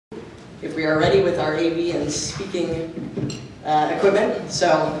if we are ready with our AV and speaking equipment.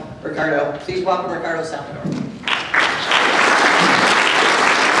 So, Ricardo, please welcome Ricardo Salvador.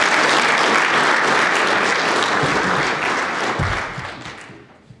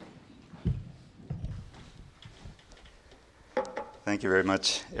 Thank you very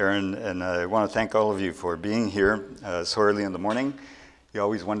much, Aaron, and I want to thank all of you for being here so early in the morning. You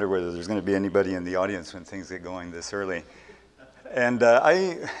always wonder whether there's going to be anybody in the audience when things get going this early. And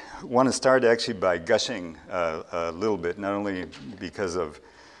I want to start actually by gushing a little bit, not only because of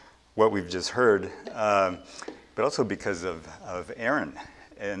what we've just heard, but also because of Aaron.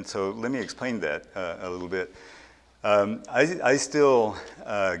 And so let me explain that a little bit. I still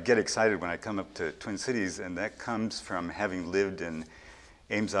get excited when I come up to Twin Cities, and that comes from having lived in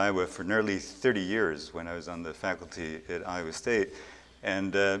Ames, Iowa for nearly 30 years when I was on the faculty at Iowa State.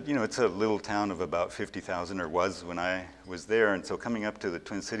 And you know, it's a little town of about 50,000, or was when I was there, and so coming up to the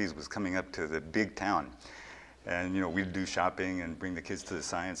Twin Cities was coming up to the big town. And you know, we'd do shopping and bring the kids to the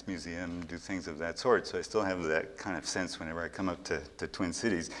Science Museum, do things of that sort, so I still have that kind of sense whenever I come up to Twin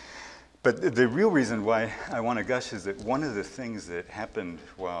Cities. But the real reason why I want to gush is that one of the things that happened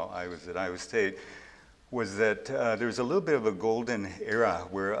while I was at Iowa State was that there was a little bit of a golden era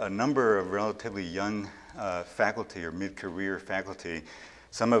where a number of relatively young faculty or mid-career faculty,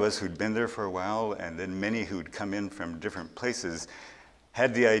 some of us who'd been there for a while and then many who'd come in from different places,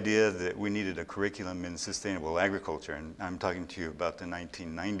 had the idea that we needed a curriculum in sustainable agriculture. And I'm talking to you about the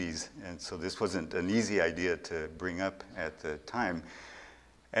 1990s, and so this wasn't an easy idea to bring up at the time.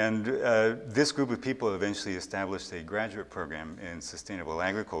 And this group of people eventually established a graduate program in sustainable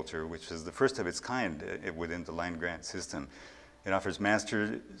agriculture, which is the first of its kind within the land grant system. It offers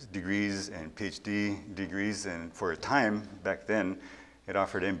master's degrees and PhD degrees, and for a time back then, it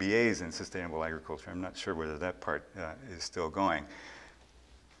offered MBAs in sustainable agriculture. I'm not sure whether that part is still going.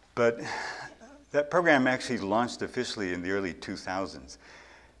 But that program actually launched officially in the early 2000s.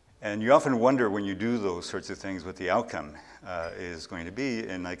 And you often wonder when you do those sorts of things what the outcome is going to be,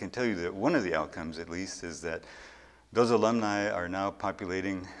 and I can tell you that one of the outcomes, at least, is that those alumni are now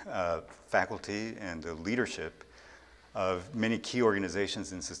populating faculty and the leadership of many key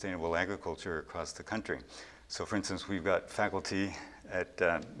organizations in sustainable agriculture across the country. So for instance, we've got faculty at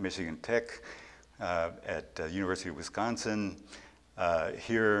Michigan Tech, at University of Wisconsin,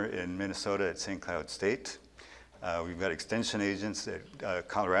 here in Minnesota at St. Cloud State. We've got extension agents at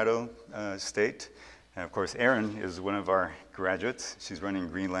Colorado State. And of course, Erin is one of our graduates. She's running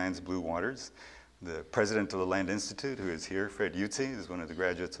Greenland's Blue Waters. The president of the Land Institute, who is here, Fred Utze, is one of the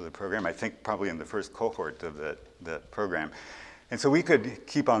graduates of the program, I think probably in the first cohort of that program. And so we could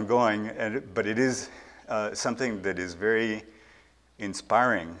keep on going, but it is something that is very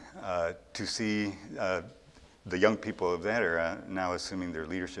inspiring to see the young people of that era now assuming their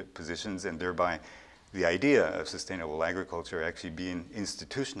leadership positions, and thereby the idea of sustainable agriculture actually being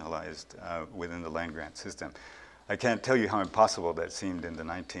institutionalized within the land grant system. I can't tell you how impossible that seemed in the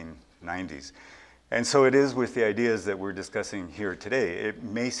 1990s. And so it is with the ideas that we're discussing here today. It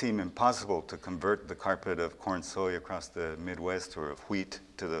may seem impossible to convert the carpet of corn soy across the Midwest, or of wheat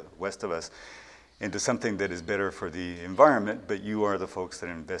to the west of us, into something that is better for the environment, but you are the folks that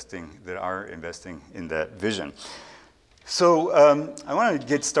are investing in that vision. So I want to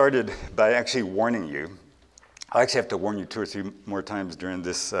get started by actually warning you. I actually have to warn you 2 or 3 more times during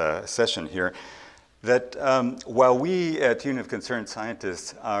this session here, that while we at Union of Concerned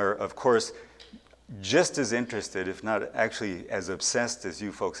Scientists are, of course, just as interested, if not actually as obsessed as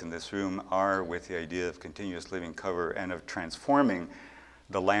you folks in this room are with the idea of continuous living cover and of transforming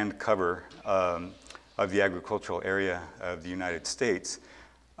the land cover of the agricultural area of the United States,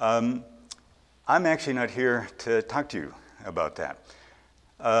 I'm actually not here to talk to you about that.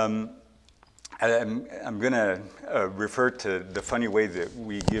 I'm going to refer to the funny way that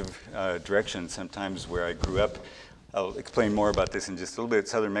we give direction sometimes where I grew up. I'll explain more about this in just a little bit.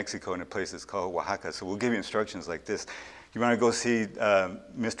 Southern Mexico, in a place that's called Oaxaca. So we'll give you instructions like this. You want to go see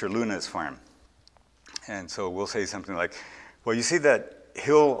Mr. Luna's farm. And so we'll say something like, well, you see that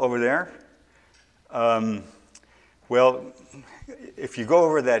hill over there? Well, if you go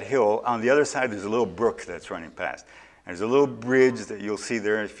over that hill, on the other side there's a little brook that's running past. And there's a little bridge that you'll see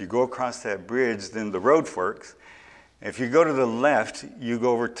there. If you go across that bridge, then the road forks. If you go to the left, you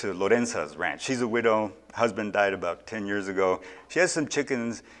go over to Lorenza's ranch. She's a widow. Husband died about 10 years ago. She has some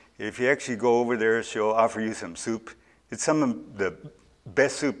chickens. If you actually go over there, she'll offer you some soup. It's some of the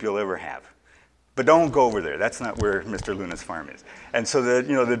best soup you'll ever have. But don't go over there. That's not where Mr. Luna's farm is. And so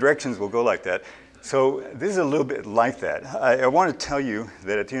the directions will go like that. So this is a little bit like that. I want to tell you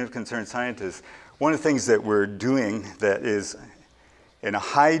that at the Union of Concerned Scientists, one of the things that we're doing that is in a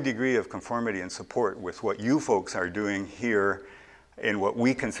high degree of conformity and support with what you folks are doing here in what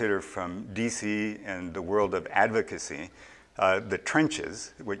we consider from DC and the world of advocacy. The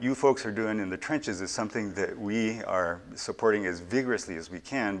trenches, what you folks are doing in the trenches is something that we are supporting as vigorously as we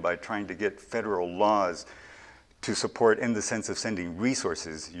can by trying to get federal laws to support in the sense of sending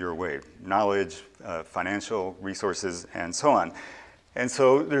resources your way, knowledge, financial resources, and so on. And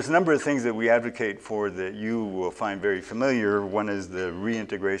so there's a number of things that we advocate for that you will find very familiar. One is the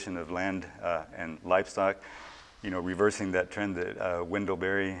reintegration of land and livestock, reversing that trend that Wendell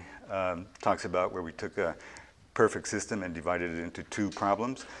Berry talks about, where we took a perfect system and divided it into two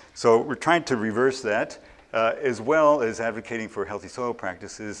problems. So we're trying to reverse that, as well as advocating for healthy soil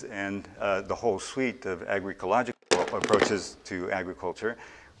practices and the whole suite of agroecological approaches to agriculture,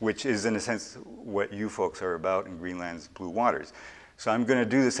 which is in a sense what you folks are about in Greenland's Blue Waters. So I'm going to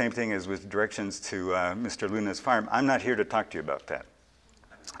do the same thing as with directions to Mr. Luna's farm. I'm not here to talk to you about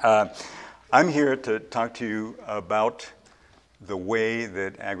that. I'm here to talk to you about the way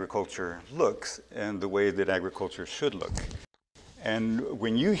that agriculture looks and the way that agriculture should look. And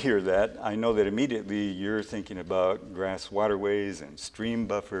when you hear that, I know that immediately you're thinking about grass waterways and stream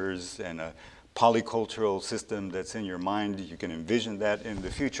buffers and a polycultural system that's in your mind. You can envision that in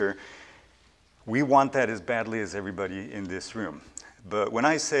the future. We want that as badly as everybody in this room. But when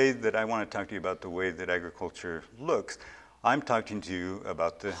I say that I want to talk to you about the way that agriculture looks, I'm talking to you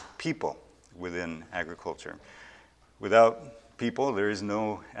about the people within agriculture. Without people, there is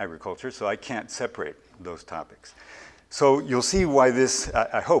no agriculture, so I can't separate those topics. So you'll see why this,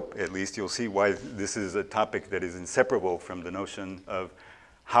 I hope at least, you'll see why this is a topic that is inseparable from the notion of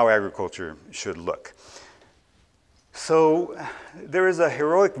how agriculture should look. So there is a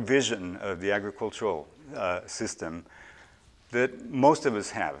heroic vision of the agricultural system that most of us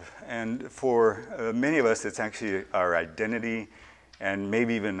have. And for many of us, it's actually our identity and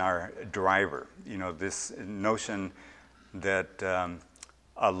maybe even our driver. This notion that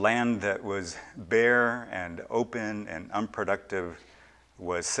a land that was bare and open and unproductive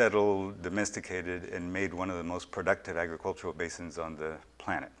was settled, domesticated, and made one of the most productive agricultural basins on the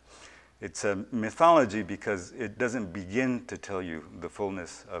planet. It's a mythology because it doesn't begin to tell you the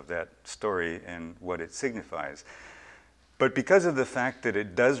fullness of that story and what it signifies. But because of the fact that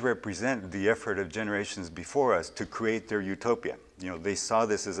it does represent the effort of generations before us to create their utopia, they saw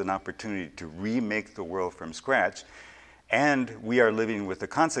this as an opportunity to remake the world from scratch, and we are living with the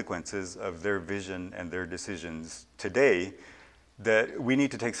consequences of their vision and their decisions today, that we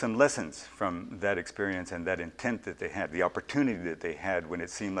need to take some lessons from that experience and that intent that they had, the opportunity that they had when it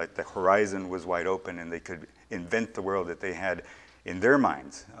seemed like the horizon was wide open and they could invent the world that they had in their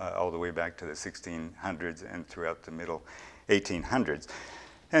minds, all the way back to the 1600s and throughout the middle 1800s.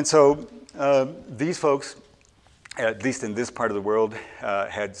 And so these folks, at least in this part of the world,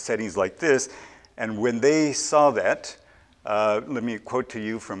 had settings like this. And when they saw that, let me quote to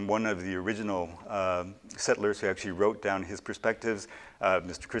you from one of the original settlers who actually wrote down his perspectives,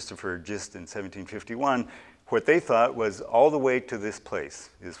 Mr. Christopher Gist in 1751. What they thought was all the way to this place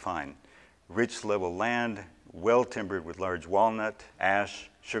is fine. Rich level land, well timbered with large walnut, ash,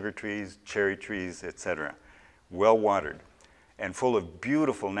 sugar trees, cherry trees, etc. Well watered and full of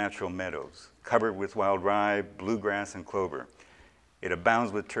beautiful natural meadows, covered with wild rye, bluegrass, and clover. It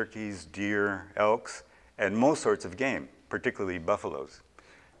abounds with turkeys, deer, elks, and most sorts of game, particularly buffaloes.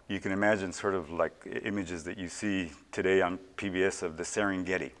 You can imagine sort of like images that you see today on PBS of the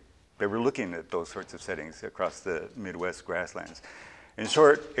Serengeti. They were looking at those sorts of settings across the Midwest grasslands. In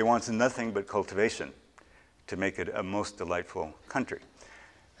short, it wants nothing but cultivation to make it a most delightful country.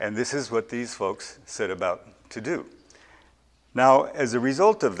 And this is what these folks set about to do. Now, as a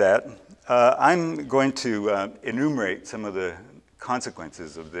result of that, I'm going to enumerate some of the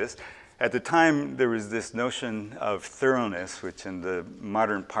consequences of this. At the time, there was this notion of thoroughness, which in the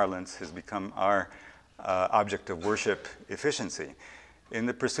modern parlance has become our object of worship, efficiency. In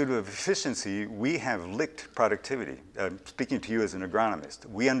the pursuit of efficiency, we have licked productivity. Speaking to you as an agronomist,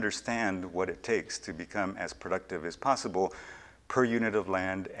 we understand what it takes to become as productive as possible per unit of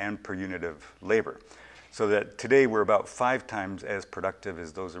land and per unit of labor. So that today we're about 5 times as productive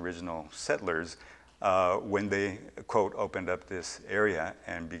as those original settlers when they, quote, opened up this area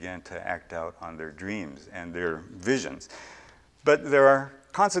and began to act out on their dreams and their visions. But there are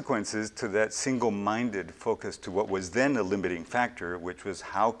consequences to that single-minded focus to what was then a limiting factor, which was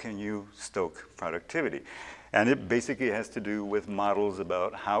how can you stoke productivity? And it basically has to do with models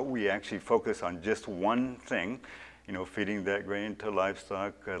about how we actually focus on just one thing, feeding that grain to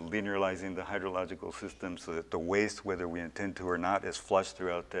livestock, linearizing the hydrological system so that the waste, whether we intend to or not, is flushed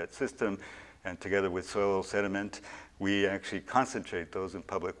throughout that system, And together with soil sediment, we actually concentrate those in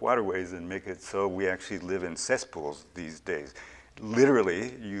public waterways and make it so we actually live in cesspools these days.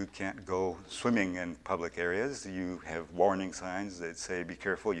 Literally, you can't go swimming in public areas. You have warning signs that say, be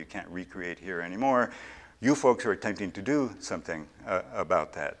careful, you can't recreate here anymore. You folks are attempting to do something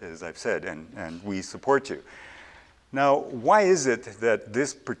about that, as I've said, and we support you. Now, why is it that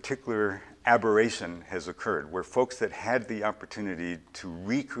this particular aberration has occurred, where folks that had the opportunity to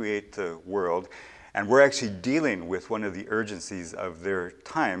recreate the world, and we're actually dealing with one of the urgencies of their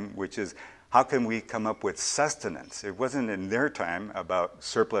time, which is how can we come up with sustenance? It wasn't in their time about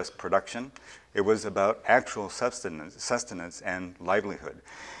surplus production. It was about actual sustenance and livelihood.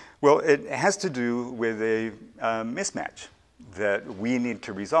 Well, it has to do with a mismatch that we need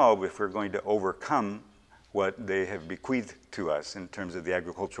to resolve if we're going to overcome what they have bequeathed to us in terms of the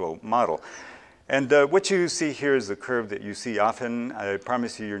agricultural model. And what you see here is the curve that you see often. I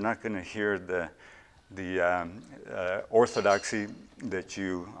promise you, you're not going to hear the orthodoxy that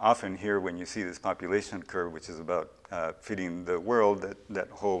you often hear when you see this population curve, which is about feeding the world, that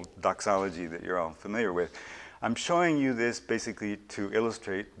whole doxology that you're all familiar with. I'm showing you this basically to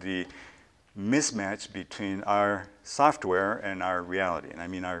illustrate the mismatch between our software and our reality. And I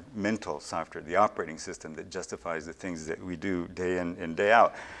mean our mental software, the operating system that justifies the things that we do day in and day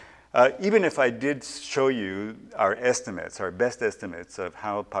out. Even if I did show you our estimates, our best estimates of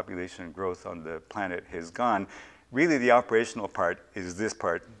how population growth on the planet has gone, really the operational part is this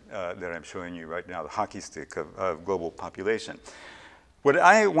part that I'm showing you right now, the hockey stick of global population. What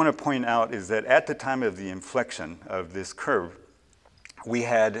I want to point out is that at the time of the inflection of this curve, we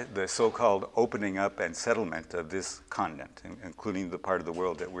had the so-called opening up and settlement of this continent, including the part of the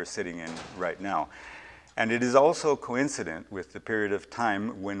world that we're sitting in right now. And it is also coincident with the period of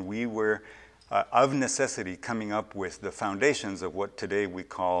time when we were, of necessity, coming up with the foundations of what today we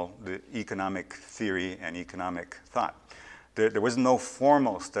call the economic theory and economic thought. There was no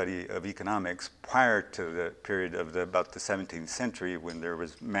formal study of economics prior to the period of about the 17th century when there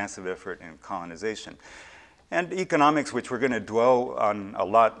was massive effort in colonization. And economics, which we're going to dwell on a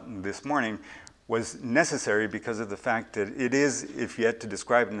lot this morning, was necessary because of the fact that it is, if you had to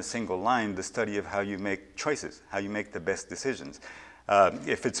describe in a single line, the study of how you make choices, how you make the best decisions.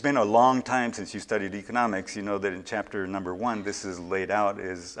 If it's been a long time since you studied economics, you know that in chapter number 1, this is laid out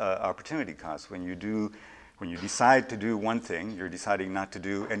as opportunity cost. When you decide to do one thing, you're deciding not to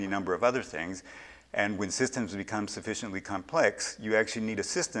do any number of other things. And when systems become sufficiently complex, you actually need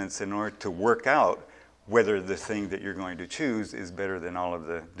assistance in order to work out whether the thing that you're going to choose is better than all of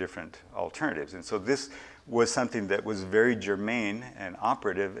the different alternatives. And so this was something that was very germane and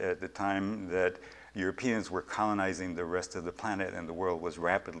operative at the time that Europeans were colonizing the rest of the planet and the world was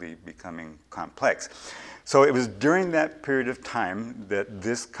rapidly becoming complex. So it was during that period of time that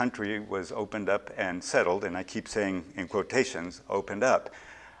this country was opened up and settled, and I keep saying in quotations, opened up,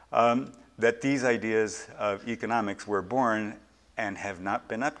 that these ideas of economics were born and have not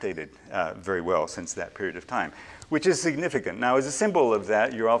been updated very well since that period of time, which is significant. Now, as a symbol of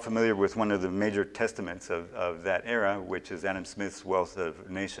that, you're all familiar with one of the major testaments of that era, which is Adam Smith's Wealth of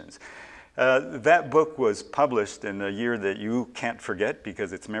Nations. That book was published in a year that you can't forget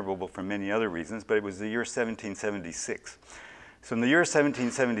because it's memorable for many other reasons, but it was the year 1776. So in the year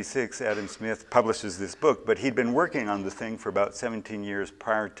 1776, Adam Smith publishes this book, but he'd been working on the thing for about 17 years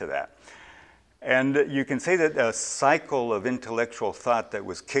prior to that. And you can say that a cycle of intellectual thought that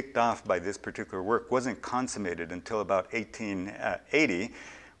was kicked off by this particular work wasn't consummated until about 1880,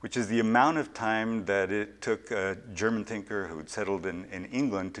 which is the amount of time that it took a German thinker who'd settled in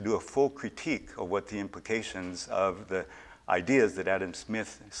England to do a full critique of what the implications of the ideas that Adam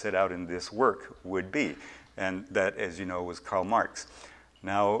Smith set out in this work would be. And that, as you know, was Karl Marx.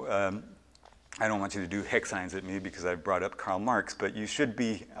 Now, I don't want you to do hex signs at me because I've brought up Karl Marx, but you should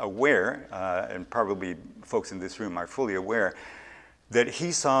be aware, and probably folks in this room are fully aware, that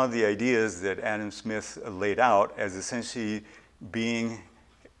he saw the ideas that Adam Smith laid out as essentially being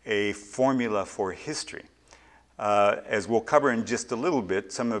a formula for history. As we'll cover in just a little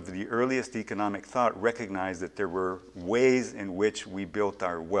bit, some of the earliest economic thought recognized that there were ways in which we built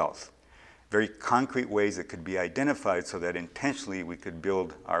our wealth. Very concrete ways that could be identified so that intentionally we could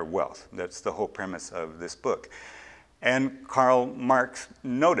build our wealth. That's the whole premise of this book. And Karl Marx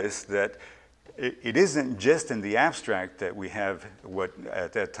noticed that it isn't just in the abstract that we have what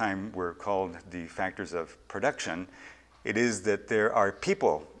at that time were called the factors of production. It is that there are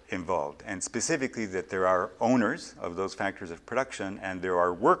people involved, and specifically that there are owners of those factors of production and there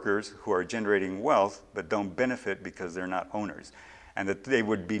are workers who are generating wealth but don't benefit because they're not owners. And that they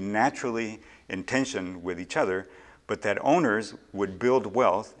would be naturally in tension with each other, but that owners would build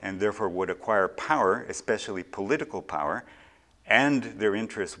wealth and therefore would acquire power, especially political power, and their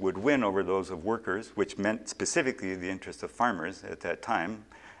interests would win over those of workers, which meant specifically the interests of farmers at that time,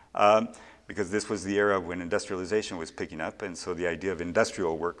 because this was the era when industrialization was picking up, and so the idea of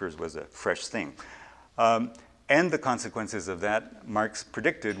industrial workers was a fresh thing. And the consequences of that, Marx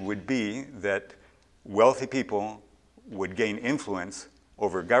predicted, would be that wealthy people would gain influence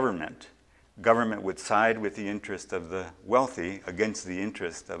over government. Government would side with the interest of the wealthy against the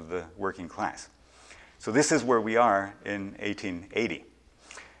interest of the working class. So this is where we are in 1880.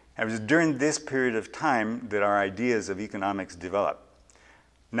 And it was during this period of time that our ideas of economics developed.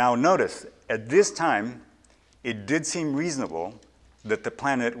 Now notice, at this time, it did seem reasonable that the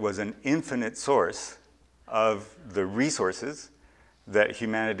planet was an infinite source of the resources that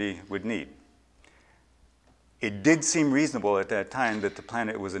humanity would need. It did seem reasonable at that time that the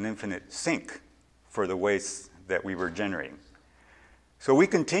planet was an infinite sink for the waste that we were generating. So we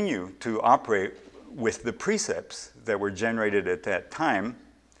continue to operate with the precepts that were generated at that time,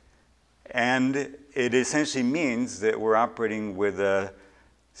 and it essentially means that we're operating with a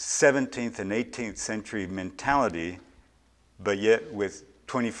 17th and 18th century mentality, but yet with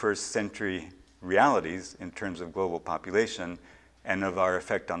 21st century realities in terms of global population and of our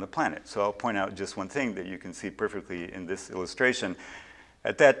effect on the planet. So I'll point out just one thing that you can see perfectly in this illustration.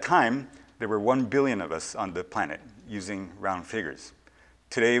 At that time, there were 1 billion of us on the planet, using round figures.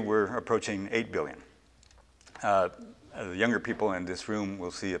 Today, we're approaching 8 billion. The younger people in this room will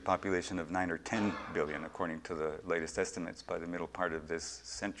see a population of 9 or 10 billion, according to the latest estimates by the middle part of this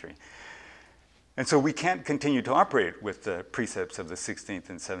century. And so we can't continue to operate with the precepts of the 16th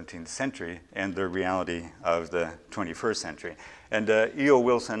and 17th century and the reality of the 21st century. And E.O.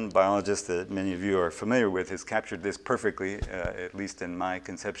 Wilson, biologist that many of you are familiar with, has captured this perfectly, at least in my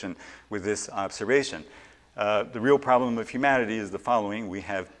conception, with this observation. The real problem of humanity is the following. We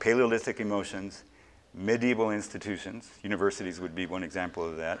have Paleolithic emotions, medieval institutions, universities would be one example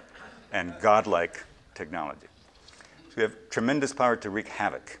of that, and godlike technology. So we have tremendous power to wreak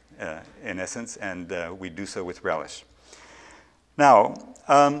havoc, in essence, and we do so with relish. Now,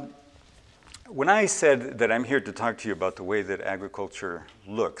 when I said that I'm here to talk to you about the way that agriculture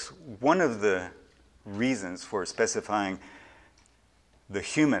looks, one of the reasons for specifying the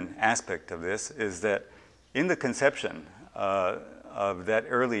human aspect of this is that in the conception of that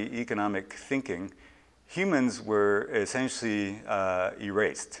early economic thinking, humans were essentially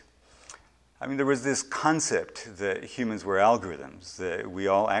erased. I mean, there was this concept that humans were algorithms, that we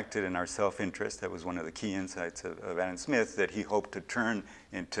all acted in our self-interest. That was one of the key insights of Adam Smith, that he hoped to turn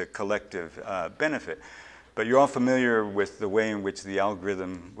into collective benefit. But you're all familiar with the way in which the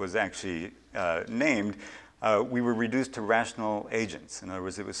algorithm was actually named. We were reduced to rational agents. In other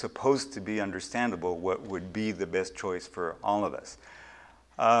words, it was supposed to be understandable what would be the best choice for all of us.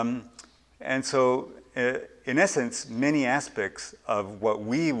 And so, in essence, many aspects of what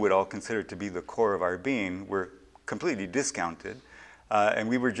we would all consider to be the core of our being were completely discounted, and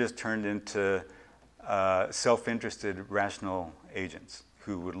we were just turned into self-interested, rational agents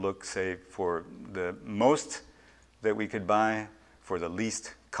who would look, say, for the most that we could buy for the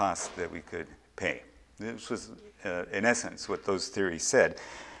least cost that we could pay. This was, in essence, what those theories said.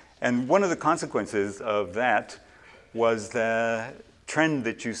 And one of the consequences of that was the trend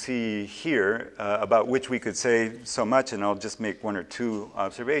that you see here, about which we could say so much, and I'll just make one or two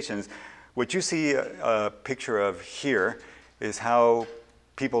observations. What you see a picture of here is how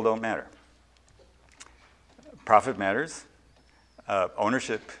people don't matter. Profit matters,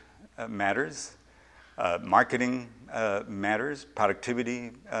 ownership matters, marketing matters,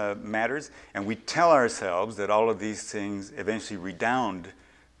 productivity matters, and we tell ourselves that all of these things eventually redound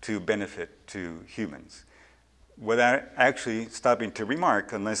to benefit to humans, without actually stopping to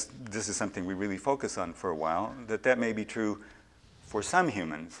remark, unless this is something we really focus on for a while, that that may be true for some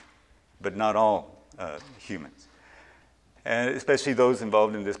humans, but not all humans. And especially those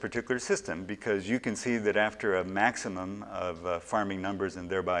involved in this particular system, because you can see that after a maximum of farming numbers and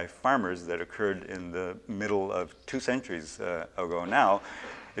thereby farmers that occurred in the middle of 2 centuries ago now,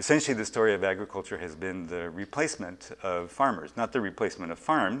 essentially the story of agriculture has been the replacement of farmers, not the replacement of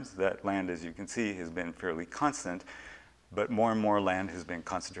farms. That land, as you can see, has been fairly constant, but more and more land has been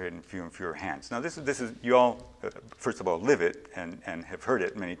concentrated in fewer and fewer hands. Now this is you all, first of all, live it and have heard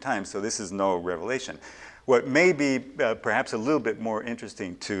it many times, so this is no revelation. What may be perhaps a little bit more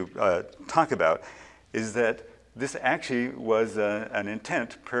interesting to talk about is that this actually was an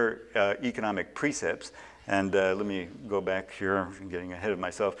intent per economic precepts. And let me go back here, I'm getting ahead of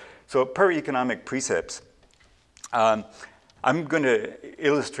myself. So per economic precepts, I'm going to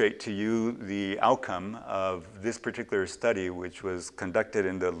illustrate to you the outcome of this particular study, which was conducted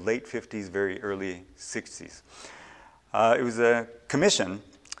in the late 50s, very early 60s. It was a commission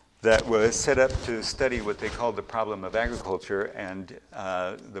that was set up to study what they called the problem of agriculture, and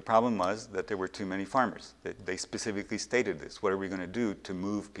the problem was that there were too many farmers. They specifically stated this. What are we going to do to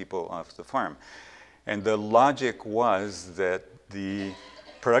move people off the farm? And the logic was that the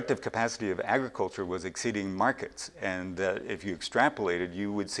productive capacity of agriculture was exceeding markets, and that if you extrapolated,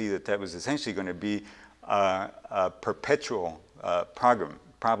 you would see that that was essentially going to be a perpetual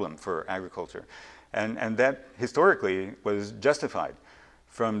problem for agriculture. And that historically was justified.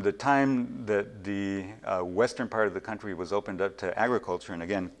 From the time that the western part of the country was opened up to agriculture, and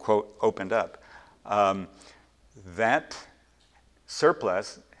again, quote, opened up, that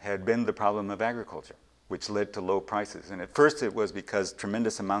surplus had been the problem of agriculture, which led to low prices. And at first it was because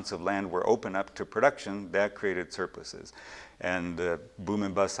tremendous amounts of land were opened up to production that created surpluses, and the boom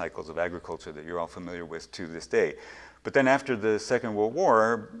and bust cycles of agriculture that you're all familiar with to this day. But then after the Second World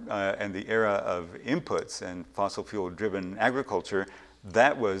War and the era of inputs and fossil fuel driven agriculture,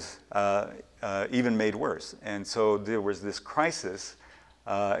 that was even made worse. And so there was this crisis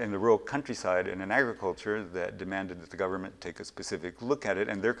in the rural countryside and in agriculture that demanded that the government take a specific look at it.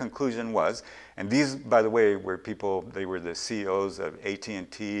 And their conclusion was, and these, by the way, were people, they were the CEOs of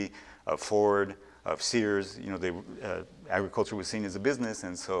AT&T, of Ford, of Sears. You know, agriculture was seen as a business,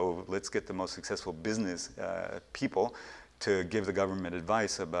 and so let's get the most successful business people to give the government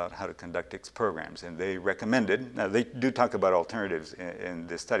advice about how to conduct its programs. And they recommended, now they do talk about alternatives in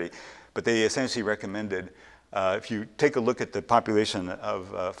this study, but they essentially recommended, if you take a look at the population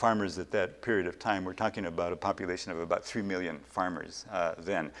of farmers at that period of time, we're talking about a population of about 3 million farmers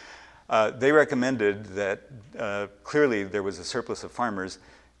then. They recommended that clearly there was a surplus of farmers,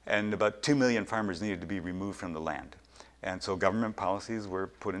 and about 2 million farmers needed to be removed from the land. And so government policies were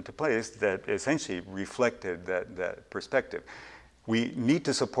put into place that essentially reflected that perspective. We need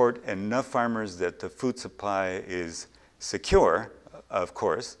to support enough farmers that the food supply is secure, of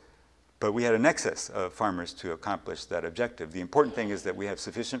course, but we had an excess of farmers to accomplish that objective. The important thing is that we have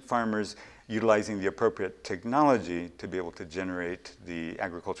sufficient farmers utilizing the appropriate technology to be able to generate the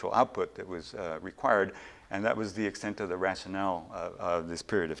agricultural output that was required. And that was the extent of the rationale of this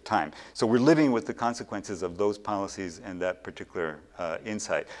period of time. So we're living with the consequences of those policies and that particular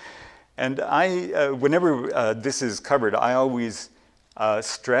insight. And whenever this is covered, I always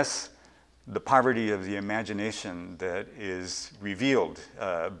stress the poverty of the imagination that is revealed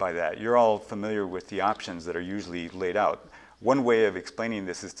by that. You're all familiar with the options that are usually laid out. One way of explaining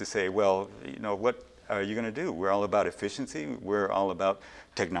this is to say, well, you know, what are you going to do? We're all about efficiency. We're all about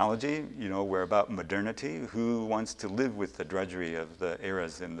technology. You know, we're about modernity. Who wants to live with the drudgery of the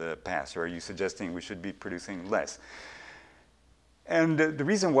eras in the past? Or are you suggesting we should be producing less? And the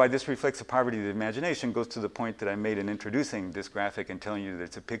reason why this reflects a poverty of the imagination goes to the point that I made in introducing this graphic and telling you that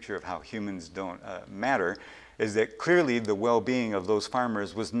it's a picture of how humans don't matter, is that clearly the well-being of those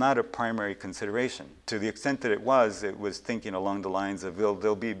farmers was not a primary consideration. To the extent that it was thinking along the lines of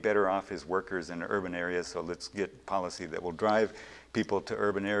they'll be better off as workers in urban areas, so let's get policy that will drive people to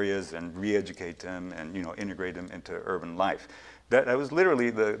urban areas and re-educate them and, you know, integrate them into urban life. That was literally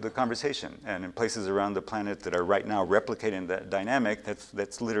the conversation. And in places around the planet that are right now replicating that dynamic,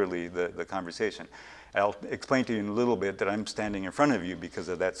 that's literally the conversation. I'll explain to you in a little bit that I'm standing in front of you because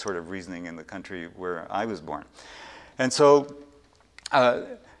of that sort of reasoning in the country where I was born. And so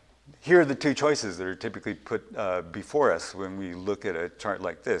here are the two choices that are typically put before us when we look at a chart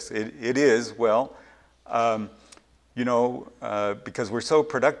like this. It is, well, you know, because we're so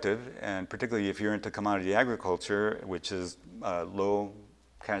productive, and particularly if you're into commodity agriculture, which is low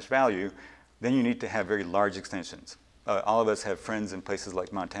cash value, then you need to have very large extensions. All of us have friends in places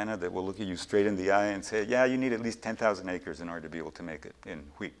like Montana that will look at you straight in the eye and say, yeah, you need at least 10,000 acres in order to be able to make it in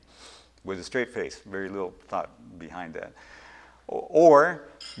wheat. With a straight face, very little thought behind that. Or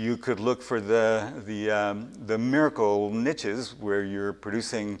you could look for the miracle niches where you're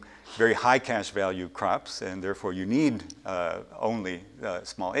producing very high cash value crops, and therefore you need only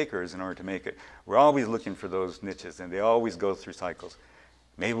small acres in order to make it. We're always looking for those niches, and they always go through cycles.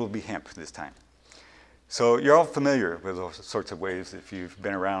 Maybe it'll be hemp this time. So you're all familiar with those sorts of ways if you've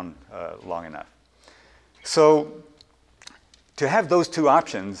been around long enough. So to have those two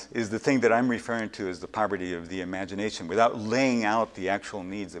options is the thing that I'm referring to as the poverty of the imagination, without laying out the actual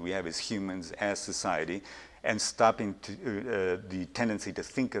needs that we have as humans, as society, and stopping the tendency to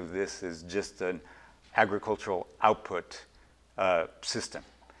think of this as just an agricultural output system.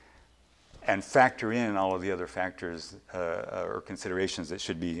 and factor in all of the other factors or considerations that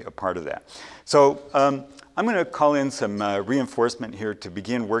should be a part of that. So I'm going to call in some reinforcement here to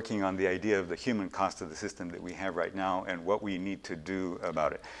begin working on the idea of the human cost of the system that we have right now and what we need to do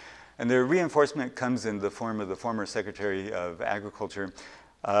about it. And the reinforcement comes in the form of the former Secretary of Agriculture.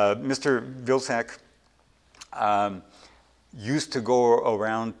 Mr. Vilsack used to go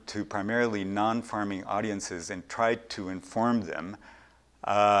around to primarily non-farming audiences and tried to inform them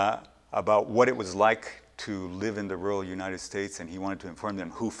about what it was like to live in the rural United States, and he wanted to inform them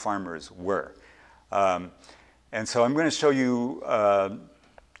who farmers were. And so I'm going to show you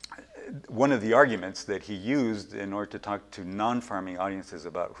one of the arguments that he used in order to talk to non-farming audiences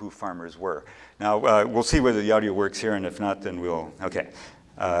about who farmers were. Now, we'll see whether the audio works here, and if not, then we'll,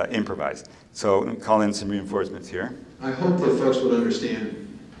 improvise. So call in some reinforcements here. I hope that folks would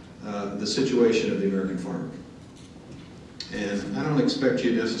understand the situation of the American farmer. And I don't expect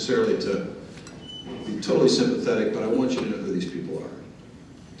you necessarily to be totally sympathetic, but I want you to know who these people are.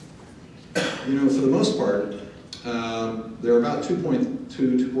 You know, for the most part, there are about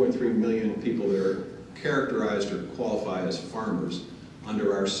 2.3 million people that are characterized or qualify as farmers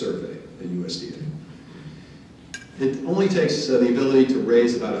under our survey at USDA. It only takes the ability to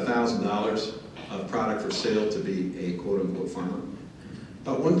raise about $1,000 of product for sale to be a quote-unquote farmer.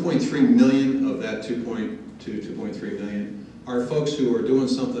 About 1.3 million of that 2.3 million are folks who are doing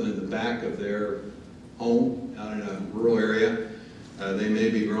something in the back of their home out in a rural area. They may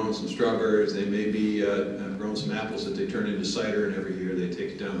be growing some strawberries, they may be growing some apples that they turn into cider, and every year they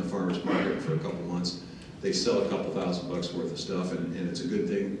take it down to the farmer's market for a couple months. They sell a couple $1,000 worth of stuff, and it's a good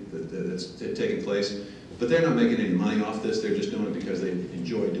thing that's taking place. But they're not making any money off this, they're just doing it because they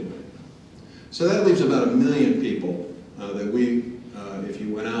enjoy doing it. So that leaves about 1 million people that we, if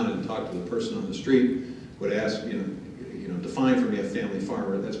you went out and talked to the person on the street, would ask, define for me a family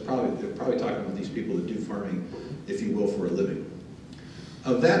farmer. They're probably talking about these people that do farming, if you will, for a living.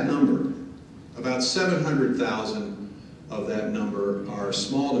 Of that number, about 700,000 of that number are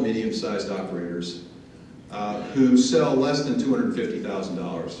small to medium-sized operators who sell less than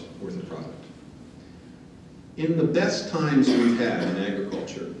 $250,000 worth of product. In the best times we've had in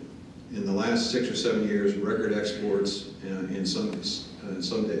agriculture, in the last 6 or 7 years, record exports, in some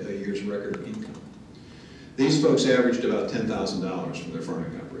years record income, these folks averaged about $10,000 from their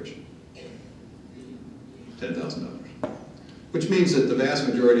farming operation. $10,000. Which means that the vast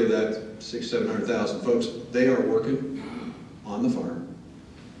majority of that 700,000 folks, they are working on the farm,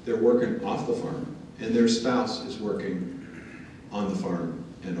 they're working off the farm, and their spouse is working on the farm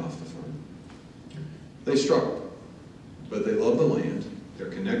and off the farm. They struggle, but they love the land, they're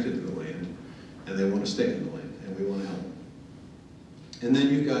connected to the land, and they want to stay in the land, and we want to help them. And then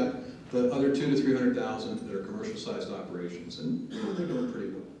you've got the other 200,000 to 300,000 that are commercial-sized operations, and they're doing pretty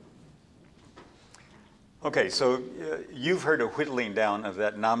well. Okay, so you've heard a whittling down of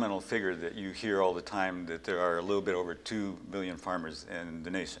that nominal figure that you hear all the time, that there are a little bit over 2 million farmers in the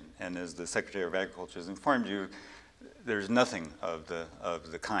nation. And as the Secretary of Agriculture has informed you, there's nothing of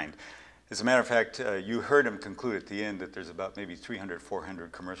the kind. As a matter of fact, you heard him conclude at the end that there's about maybe 300,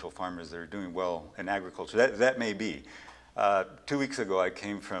 400 commercial farmers that are doing well in agriculture. That may be. 2 weeks ago, I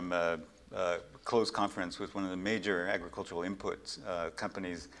came from a closed conference with one of the major agricultural inputs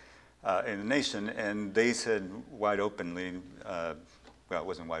companies in the nation, and they said wide openly, well, it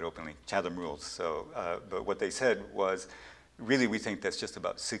wasn't wide openly, Chatham rules. So, but what they said was, really, we think that's just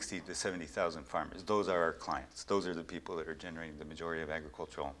about 60 to 70,000 farmers. Those are our clients. Those are the people that are generating the majority of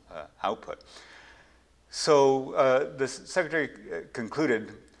agricultural output. So the Secretary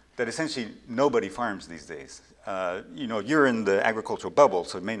concluded that essentially nobody farms these days. You're in the agricultural bubble,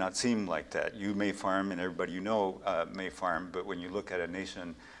 so it may not seem like that. You may farm, and everybody you know may farm, but when you look at a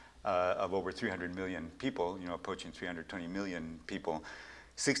nation of over 300 million people, approaching 320 million people,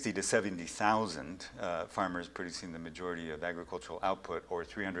 60 to 70,000 farmers producing the majority of agricultural output, or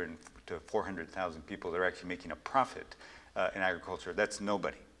 300 to 400,000 people that are actually making a profit in agriculture. That's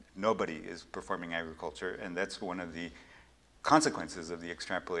nobody. Nobody is performing agriculture, and that's one of the consequences of the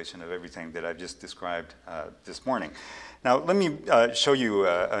extrapolation of everything that I've just described this morning. Now, let me show you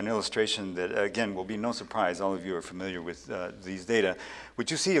an illustration that, again, will be no surprise. All of you are familiar with these data. What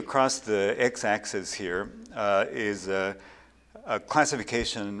you see across the x-axis here is a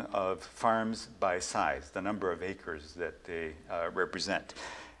classification of farms by size, the number of acres that they represent.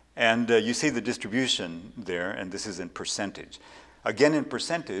 And you see the distribution there, and this is in percentage. Again, in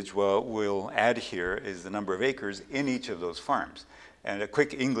percentage, what we'll add here is the number of acres in each of those farms. And a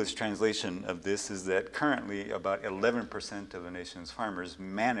quick English translation of this is that currently about 11% of the nation's farmers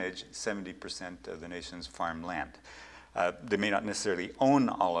manage 70% of the nation's farmland. They may not necessarily own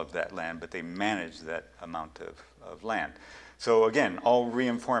all of that land, but they manage that amount of land. So again, all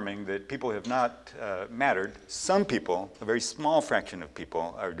reinforming that people have not mattered. Some people, a very small fraction of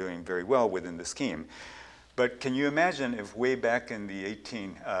people, are doing very well within the scheme. But can you imagine if way back in the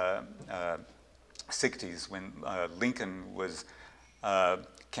 1860s, when Lincoln was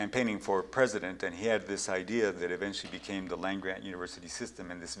campaigning for president, and he had this idea that eventually became the land-grant university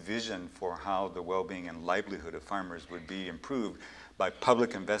system, and this vision for how the well-being and livelihood of farmers would be improved by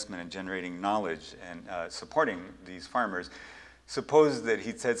public investment in generating knowledge and supporting these farmers. Suppose that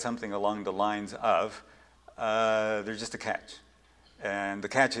he'd said something along the lines of, there's just a catch. And the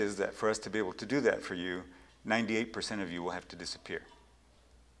catch is that for us to be able to do that for you, 98% of you will have to disappear.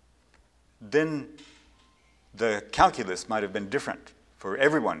 Then the calculus might have been different for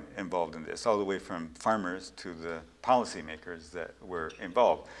everyone involved in this, all the way from farmers to the policymakers that were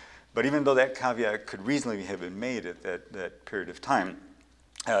involved. But even though that caveat could reasonably have been made at that period of time,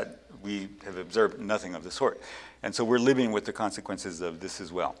 we have observed nothing of the sort. And so we're living with the consequences of this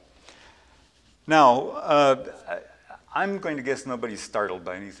as well. Now, I'm going to guess nobody's startled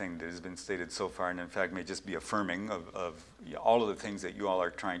by anything that has been stated so far, and in fact may just be affirming of all of the things that you all are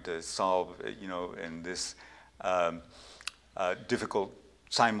trying to solve, in this difficult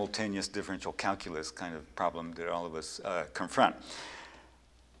simultaneous differential calculus kind of problem that all of us confront.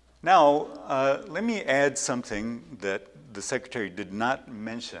 Now, let me add something that the Secretary did not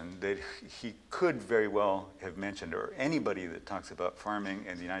mention that he could very well have mentioned, or anybody that talks about farming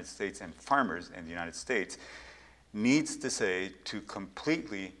in the United States and farmers in the United States needs to say to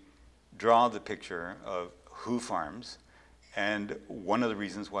completely draw the picture of who farms and one of the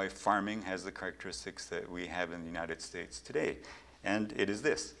reasons why farming has the characteristics that we have in the United States today. And it is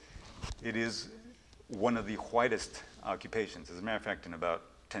this. It is one of the whitest occupations. As a matter of fact, in about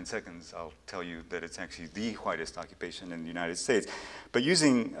 10 seconds, I'll tell you that it's actually the whitest occupation in the United States. But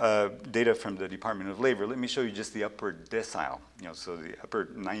using data from the Department of Labor, let me show you just the upper decile. So the upper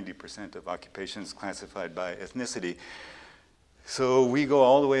 90% of occupations classified by ethnicity. So we go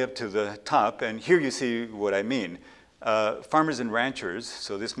all the way up to the top, and here you see what I mean. Farmers and ranchers,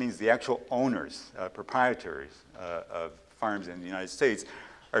 so this means the actual owners, proprietaries of farms in the United States,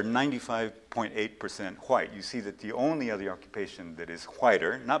 are 95.8% white. You see that the only other occupation that is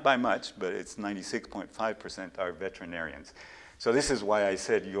whiter, not by much, but it's 96.5% are veterinarians. So this is why I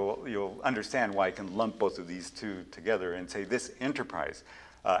said you'll understand why I can lump both of these two together and say this enterprise,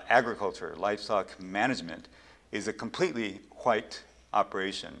 agriculture, livestock management, is a completely white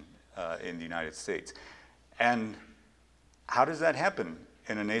operation in the United States. And how does that happen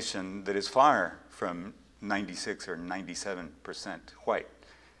in a nation that is far from 96 or 97% white?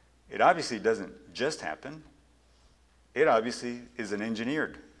 It obviously doesn't just happen. It obviously is an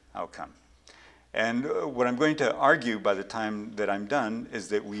engineered outcome. And what I'm going to argue by the time that I'm done is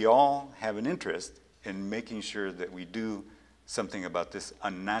that we all have an interest in making sure that we do something about this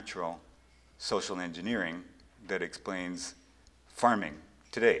unnatural social engineering that explains farming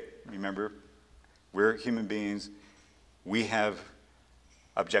today. Remember, we're human beings. We have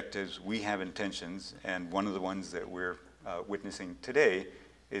objectives. We have intentions. And one of the ones that we're witnessing today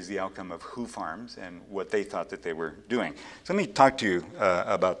is the outcome of who farms and what they thought that they were doing. So let me talk to you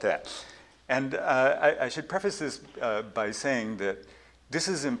about that. And I should preface this by saying that this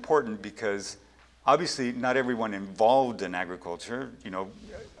is important because obviously not everyone involved in agriculture,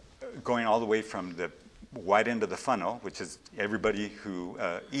 going all the way from the wide end of the funnel, which is everybody who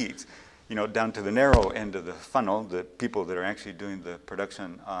eats, down to the narrow end of the funnel, the people that are actually doing the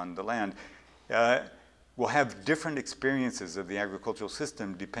production on the land, will have different experiences of the agricultural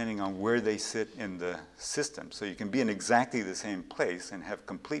system depending on where they sit in the system. So you can be in exactly the same place and have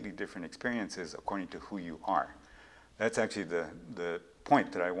completely different experiences according to who you are. That's actually the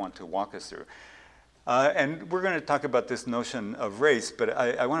point that I want to walk us through. And we're going to talk about this notion of race, but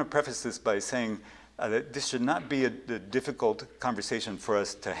I want to preface this by saying that this should not be a difficult conversation for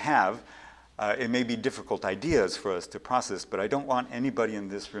us to have. It may be difficult ideas for us to process, but I don't want anybody in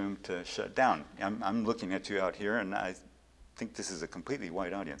this room to shut down. I'm looking at you out here, and I think this is a completely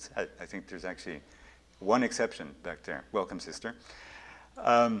white audience. I think there's actually one exception back there. Welcome, sister.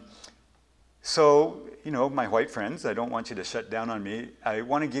 So, my white friends, I don't want you to shut down on me. I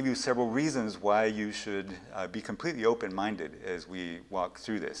want to give you several reasons why you should be completely open-minded as we walk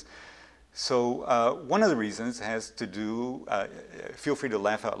through this. So one of the reasons has to do, feel free to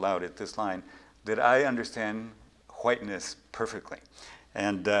laugh out loud at this line, that I understand whiteness perfectly.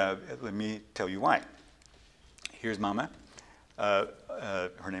 And let me tell you why. Here's Mama.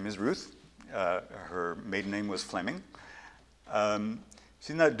 Her name is Ruth. Her maiden name was Fleming.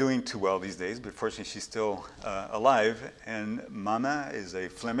 She's not doing too well these days, but fortunately she's still alive. And Mama is a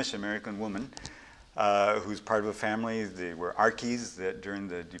Flemish-American woman who's part of a family. They were Arkies that during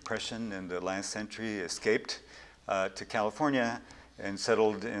the Depression in the last century escaped to California and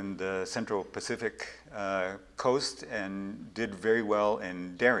settled in the Central Pacific coast and did very well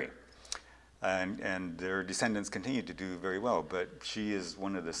in dairy. And their descendants continue to do very well, but she is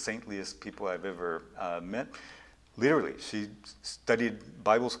one of the saintliest people I've ever met. Literally, she studied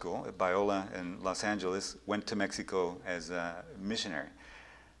Bible school at Biola in Los Angeles, went to Mexico as a missionary.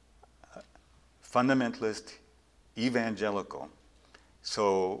 Fundamentalist, evangelical.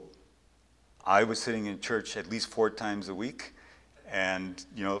 So I was sitting in church at least 4 times a week and,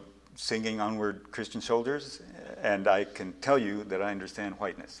 you know, singing Onward Christian Shoulders, and I can tell you that I understand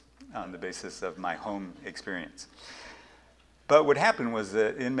whiteness on the basis of my home experience. But what happened was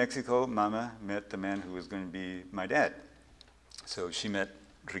that in Mexico, Mama met the man who was going to be my dad. So she met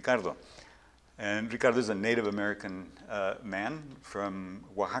Ricardo. And Ricardo is a Native American man from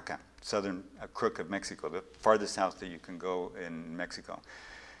Oaxaca, southern crook of Mexico, the farthest south that you can go in Mexico.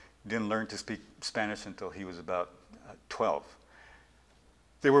 Didn't learn to speak Spanish until he was about 12.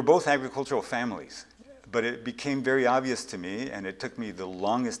 They were both agricultural families. But it became very obvious to me, and it took me the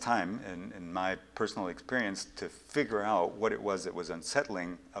longest time in my personal experience to figure out what it was that was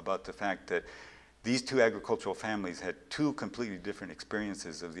unsettling about the fact that these 2 agricultural families had 2 completely different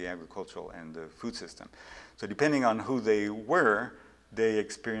experiences of the agricultural and the food system. So depending on who they were, they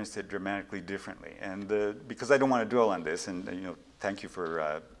experienced it dramatically differently. And because I don't want to dwell on this, and you know, thank you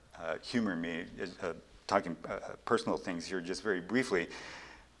for humoring me, talking personal things here just very briefly.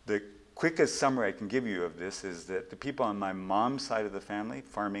 The quickest summary I can give you of this is that the people on my mom's side of the family,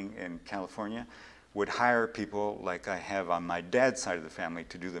 farming in California, would hire people like I have on my dad's side of the family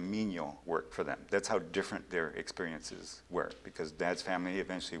to do the menial work for them. That's how different their experiences were, because Dad's family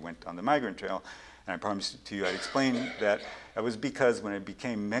eventually went on the migrant trail, and I promised to you I'd explain that. That was because when it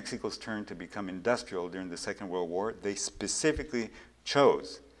became Mexico's turn to become industrial during the Second World War, they specifically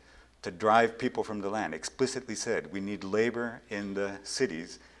chose to drive people from the land, explicitly said, we need labor in the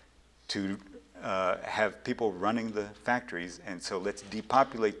cities to have people running the factories, and so let's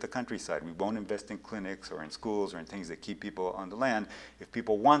depopulate the countryside. We won't invest in clinics or in schools or in things that keep people on the land. If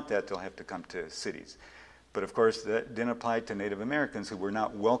people want that, they'll have to come to cities. But of course, that didn't apply to Native Americans who were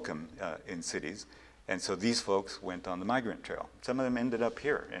not welcome in cities, and so these folks went on the migrant trail. Some of them ended up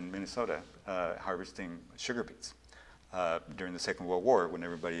here in Minnesota harvesting sugar beets during the Second World War when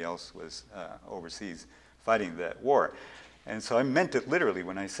everybody else was overseas fighting that war. And so I meant it literally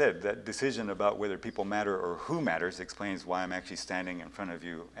when I said that decision about whether people matter or who matters explains why I'm actually standing in front of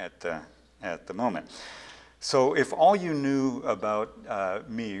you at the moment. So if all you knew about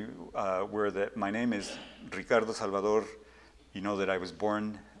me were that my name is Ricardo Salvador, you know that I was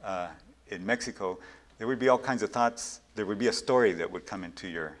born in Mexico, there would be all kinds of thoughts. There would be a story that would come into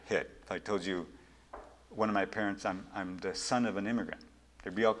your head. If I told you one of my parents, I'm the son of an immigrant,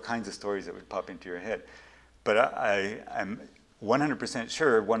 there'd be all kinds of stories that would pop into your head. But I'm 100%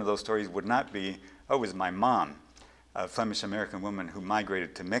 sure one of those stories would not be, oh, it was my mom, a Flemish-American woman who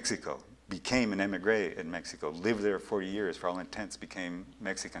migrated to Mexico, became an emigre in Mexico, lived there 40 years, for all intents became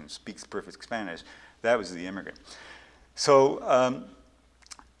Mexican, speaks perfect Spanish. That was the immigrant. So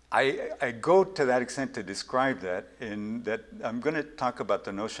I go to that extent to describe that, in that I'm going to talk about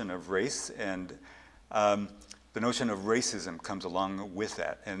the notion of race, and the notion of racism comes along with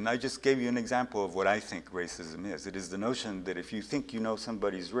that. And I just gave you an example of what I think racism is. It is the notion that if you think you know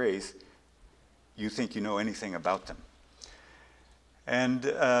somebody's race, you think you know anything about them. And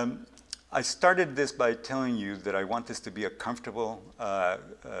I started this by telling you that I want this to be a comfortable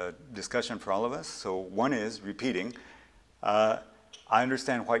discussion for all of us. So one is, repeating, I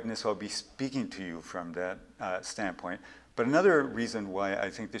understand whiteness, so I'll be speaking to you from that standpoint. But another reason why I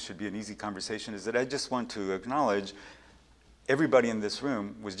think this should be an easy conversation is that I just want to acknowledge everybody in this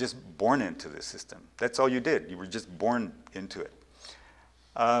room was just born into this system. That's all you did. You were just born into it.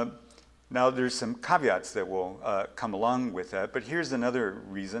 Now, there's some caveats that will come along with that, but here's another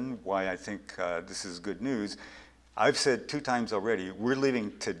reason why I think this is good news. I've said 2 times already, we're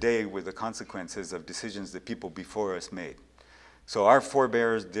living today with the consequences of decisions that people before us made. So our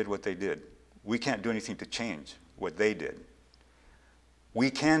forebears did what they did. We can't do anything to change what they did. We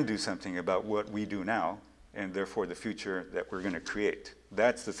can do something about what we do now, and therefore the future that we're going to create.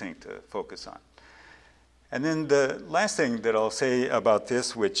 That's the thing to focus on. And then the last thing that I'll say about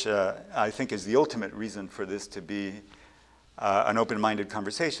this, which I think is the ultimate reason for this to be an open-minded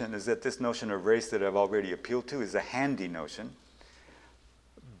conversation, is that this notion of race that I've already appealed to is a handy notion,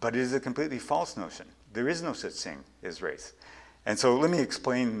 but it is a completely false notion. There is no such thing as race. And so let me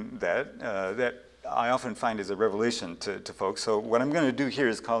explain that. That I often find is a revelation to folks. So what I'm going to do here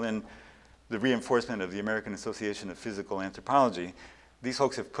is call in the reinforcement of the American Association of Physical Anthropology. These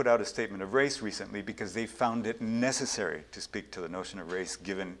folks have put out a statement of race recently because they found it necessary to speak to the notion of race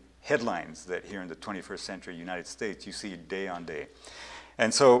given headlines that here in the 21st century United States you see day on day.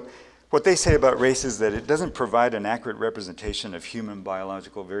 And so what they say about race is that it doesn't provide an accurate representation of human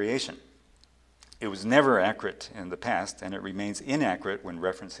biological variation. It was never accurate in the past, and it remains inaccurate when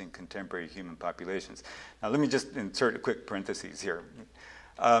referencing contemporary human populations. Now let me just insert a quick parenthesis here.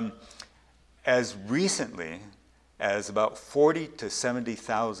 As recently as about 40 to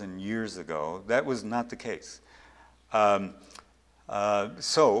 70,000 years ago, that was not the case. Given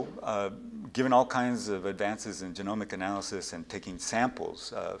all kinds of advances in genomic analysis and taking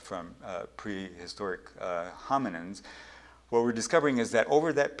samples from prehistoric hominins, what we're discovering is that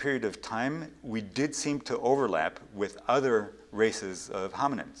over that period of time, we did seem to overlap with other races of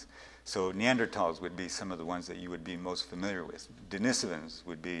hominins. So Neanderthals would be some of the ones that you would be most familiar with. Denisovans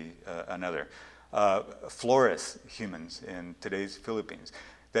would be another. Flores humans in today's Philippines.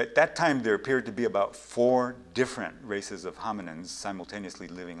 At that time, there appeared to be about 4 different races of hominins simultaneously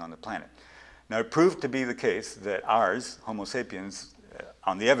living on the planet. Now, it proved to be the case that ours, Homo sapiens,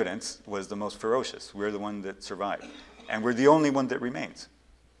 on the evidence, was the most ferocious. We're the one that survived. And we're the only one that remains.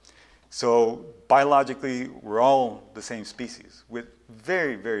 So biologically, we're all the same species with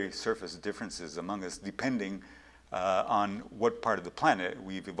very, very surface differences among us depending on what part of the planet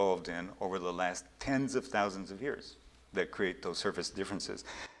we've evolved in over the last tens of thousands of years that create those surface differences.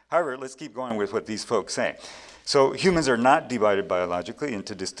 However, let's keep going with what these folks say. So humans are not divided biologically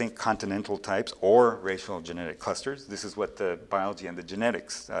into distinct continental types or racial genetic clusters. This is what the biology and the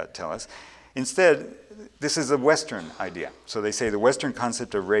genetics tell us. Instead, this is a Western idea. So they say the Western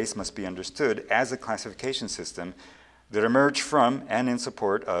concept of race must be understood as a classification system that emerged from and in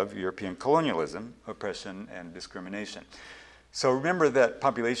support of European colonialism, oppression, and discrimination. So remember that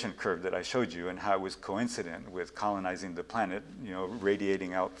population curve that I showed you and how it was coincident with colonizing the planet,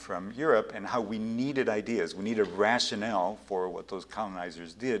 radiating out from Europe, and how we needed ideas. We needed rationale for what those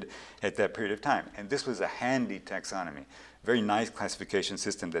colonizers did at that period of time. And this was a handy taxonomy. Very nice classification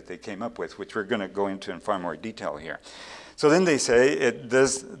system that they came up with, which we're going to go into in far more detail here. So then they say it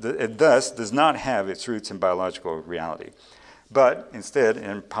thus does not have its roots in biological reality, but instead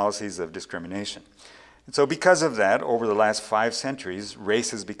in policies of discrimination. And so because of that, over the last 5 centuries,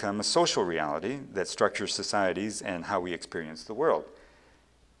 race has become a social reality that structures societies and how we experience the world.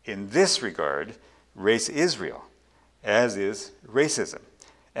 In this regard, race is real, as is racism,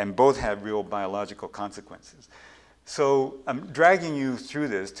 and both have real biological consequences. So I'm dragging you through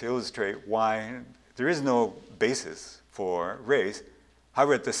this to illustrate why there is no basis for race.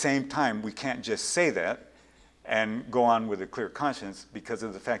 However, at the same time, we can't just say that and go on with a clear conscience because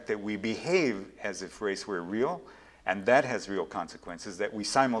of the fact that we behave as if race were real, and that has real consequences that we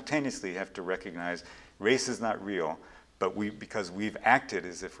simultaneously have to recognize race is not real, but because we've acted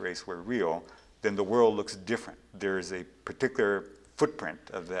as if race were real, then the world looks different. There is a particular footprint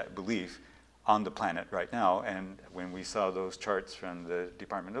of that belief on the planet right now, and when we saw those charts from the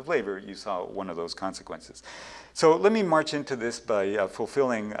Department of Labor, you saw one of those consequences. So let me march into this by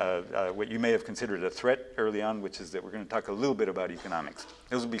fulfilling what you may have considered a threat early on, which is that we're going to talk a little bit about economics.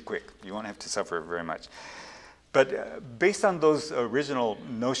 This will be quick. You won't have to suffer very much. But based on those original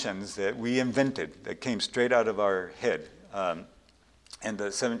notions that we invented, that came straight out of our head in the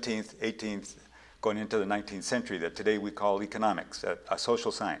 17th, 18th, going into the 19th century, that today we call economics, a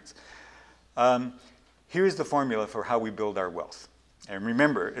social science. Here's the formula for how we build our wealth. And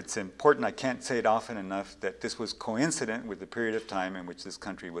remember, it's important, I can't say it often enough, that this was coincident with the period of time in which this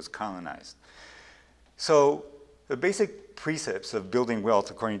country was colonized. So the basic precepts of building wealth,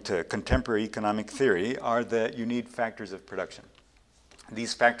 according to contemporary economic theory, are that you need factors of production.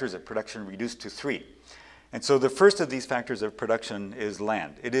 These factors of production reduce to 3. And so the first of these factors of production is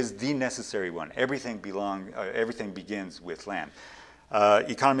land. It is the necessary one. Everything begins with land.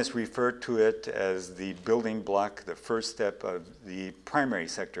 Economists refer to it as the building block, the first step of the primary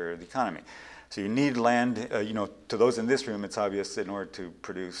sector of the economy. So you need land, to those in this room, it's obvious in order to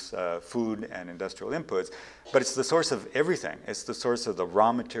produce food and industrial inputs, but it's the source of everything. It's the source of the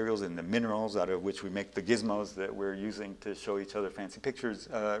raw materials and the minerals out of which we make the gizmos that we're using to show each other fancy pictures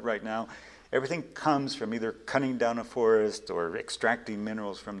right now. Everything comes from either cutting down a forest or extracting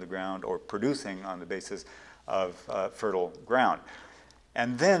minerals from the ground or producing on the basis of fertile ground.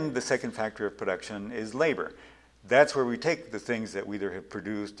 And then the second factor of production is labor. That's where we take the things that we either have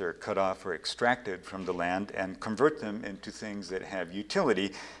produced or cut off or extracted from the land and convert them into things that have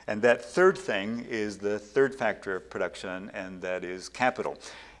utility. And that third thing is the third factor of production, and that is capital.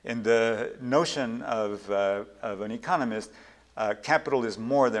 In the notion of an economist, capital is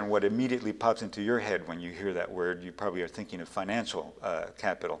more than what immediately pops into your head when you hear that word. You probably are thinking of financial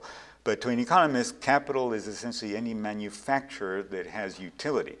capital. But to an economist, capital is essentially any manufacturer that has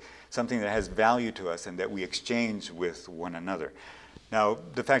utility, something that has value to us and that we exchange with one another. Now,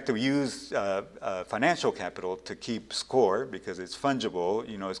 the fact that we use financial capital to keep score because it's fungible,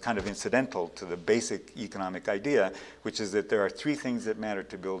 is kind of incidental to the basic economic idea, which is that there are three things that matter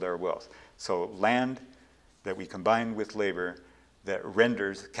to build our wealth. So land that we combine with labor that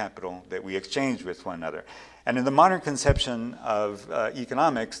renders capital that we exchange with one another. And in the modern conception of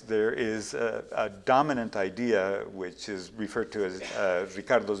economics, there is a dominant idea which is referred to as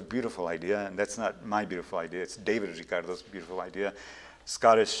Ricardo's beautiful idea, and that's not my beautiful idea, it's David Ricardo's beautiful idea,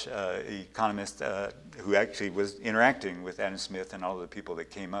 Scottish economist who actually was interacting with Adam Smith and all of the people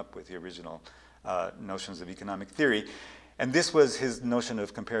that came up with the original notions of economic theory. And this was his notion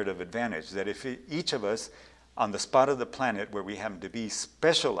of comparative advantage, that if each of us on the spot of the planet where we happen to be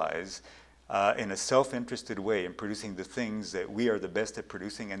specialize in a self-interested way in producing the things that we are the best at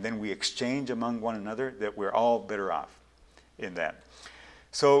producing, and then we exchange among one another, that we're all better off in that.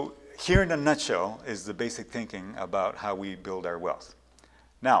 So here in a nutshell is the basic thinking about how we build our wealth.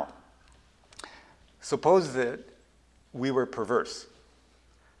 Now, suppose that we were perverse.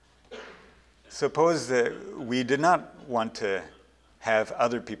 Suppose that we did not want to have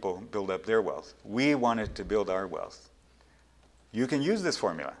other people build up their wealth. We wanted to build our wealth. You can use this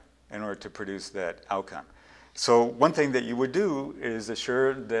formula in order to produce that outcome. So one thing that you would do is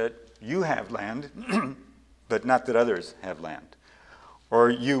assure that you have land, but not that others have land. Or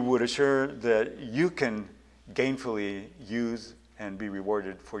you would assure that you can gainfully use and be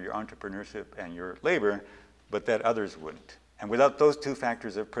rewarded for your entrepreneurship and your labor, but that others wouldn't. And without those two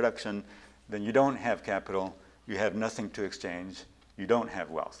factors of production, then you don't have capital, you have nothing to exchange, you don't have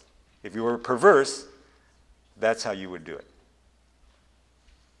wealth. If you were perverse, that's how you would do it.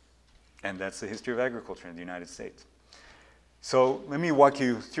 And that's the history of agriculture in the United States. So let me walk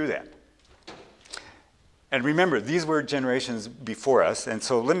you through that. And remember, these were generations before us, and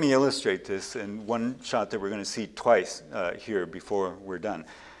so let me illustrate this in one shot that we're going to see twice here before we're done.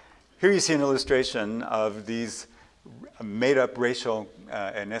 Here you see an illustration of these made-up racial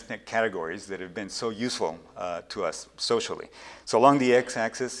and ethnic categories that have been so useful to us socially. So along the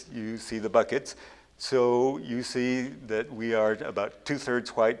x-axis, you see the buckets. So you see that we are about 2/3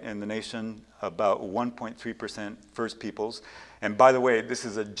 white in the nation, about 1.3% First Peoples. And by the way, this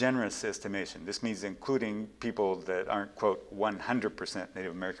is a generous estimation. This means including people that aren't, quote, 100%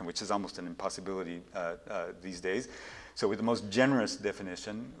 Native American, which is almost an impossibility these days. So with the most generous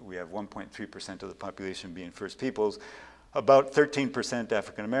definition, we have 1.3% of the population being First Peoples, about 13%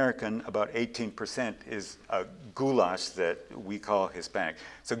 African American, about 18% is a goulash that we call Hispanic.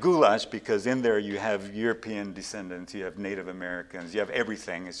 It's a goulash because in there you have European descendants, you have Native Americans, you have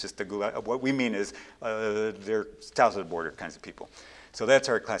everything. It's just a goulash. What we mean is they're south of the border kinds of people. So that's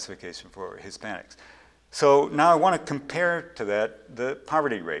our classification for Hispanics. So now I want to compare to that the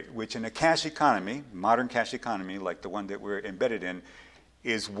poverty rate, which in a cash economy, modern cash economy like the one that we're embedded in,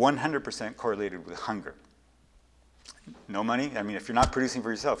 is 100% correlated with hunger. No money, I mean, if you're not producing for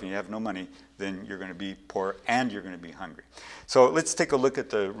yourself and you have no money, then you're going to be poor and you're going to be hungry. So let's take a look at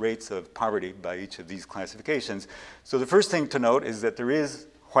the rates of poverty by each of these classifications. So the first thing to note is that there is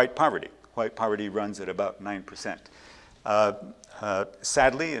white poverty. White poverty runs at about 9%.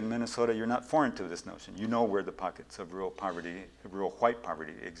 Sadly, in Minnesota, you're not foreign to this notion. You know where the pockets of rural poverty, rural white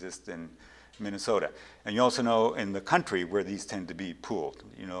poverty exist in Minnesota. And you also know in the country where these tend to be pooled.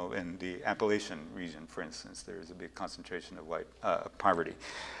 You know, in the Appalachian region, for instance, there is a big concentration of white poverty.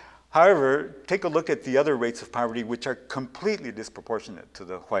 However, take a look at the other rates of poverty, which are completely disproportionate to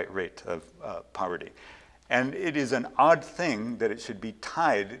the white rate of poverty. And it is an odd thing that it should be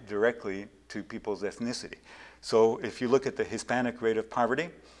tied directly to people's ethnicity. So if you look at the Hispanic rate of poverty,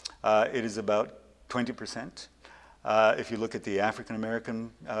 it is about 20%. If you look at the African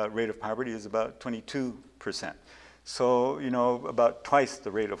American rate of poverty, is about 22%. So, you know, about twice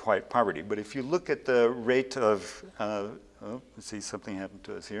the rate of white poverty. But if you look at the rate of, oh, let's see, something happened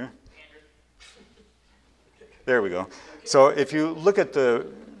to us here. There we go. So if you look at the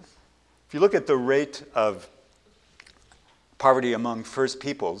rate of poverty among First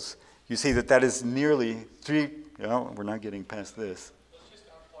Peoples, you see that that is nearly we're not getting past this. Let's just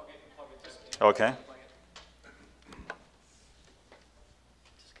unplug it and plug it this way. Okay.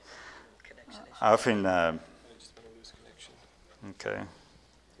 Often, Okay. You want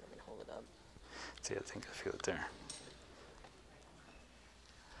me to hold it up? See, I think I feel it there.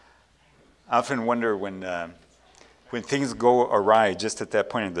 I often wonder when things go awry just at that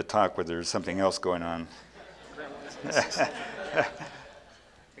point in the talk, whether there's something else going on.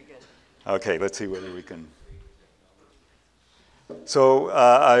 Okay, let's see whether we can. So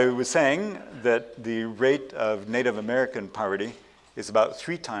I was saying that the rate of Native American poverty is about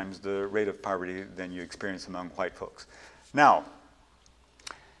 3 times the rate of poverty than you experience among white folks. Now,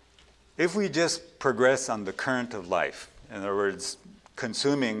 if we just progress on the current of life, in other words,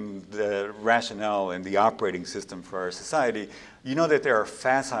 consuming the rationale and the operating system for our society, you know that there are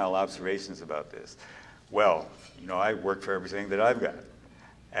facile observations about this. Well, you know, I work for everything that I've got.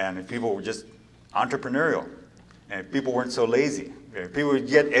 And if people were just entrepreneurial, and if people weren't so lazy, if people would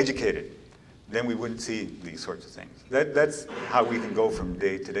get educated, then we wouldn't see these sorts of things. That's how we can go from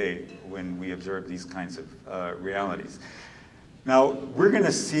day to day when we observe these kinds of realities. Now, we're going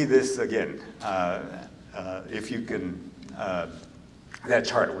to see this again. If you can, that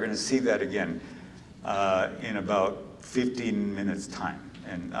chart, we're going to see that again in about 15 minutes' time.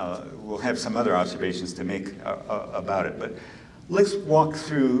 And we'll have some other observations to make about it. But let's walk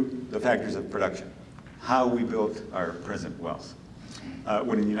through the factors of production, how we built our present wealth,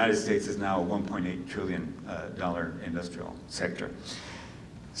 when the United States is now a $1.8 trillion industrial sector.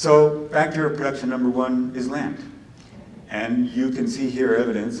 So factor of production number 1 is land. And you can see here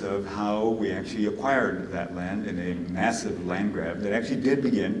evidence of how we actually acquired that land in a massive land grab that actually did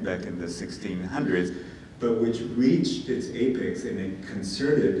begin back in the 1600s, but which reached its apex in a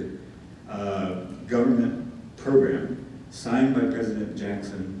concerted government program signed by President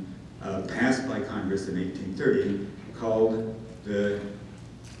Jackson, passed by Congress in 1830, called the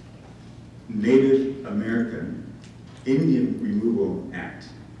Native American Indian Removal Act.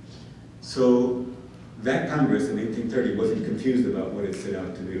 So that Congress in 1830 wasn't confused about what it set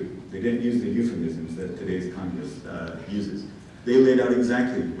out to do. They didn't use the euphemisms that today's Congress uses. They laid out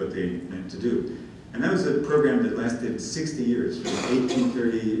exactly what they meant to do. And that was a program that lasted 60 years, from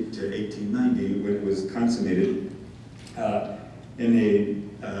 1830 to 1890, when it was consummated in a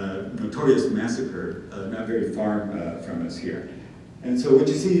notorious massacre not very far from us here. And so what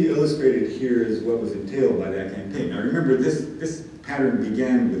you see illustrated here is what was entailed by that campaign. Now remember, this pattern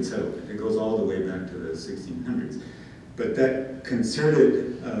began with settlement. It goes all the way back to the 1600s. But that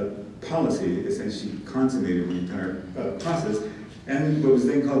concerted policy essentially consummated the entire process. And what was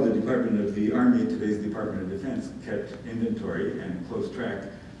then called the Department of the Army, today's Department of Defense, kept inventory and close track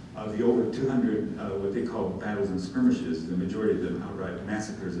of the over 200 what they call battles and skirmishes, the majority of them outright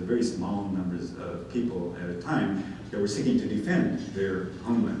massacres of very small numbers of people at a time that were seeking to defend their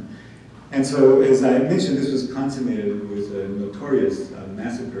homeland. And so, as I mentioned, this was consummated with a notorious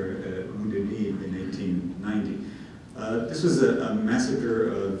massacre at Wounded Knee in 1890. This was a massacre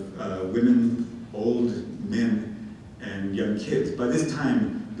of women, old men, and young kids. By this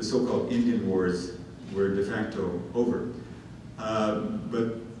time, the so-called Indian Wars were de facto over.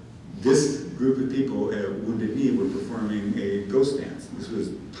 But this group of people at Wounded Knee were performing a ghost dance. This was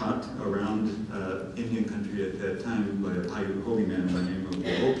taught around Indian country at that time by a Paiute holy man by the name of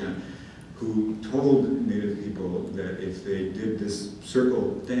Wotan, who told Native people that if they did this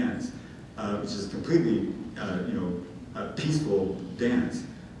circle dance, which is completely, a peaceful dance,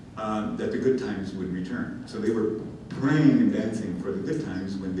 that the good times would return. So they were praying and dancing for the good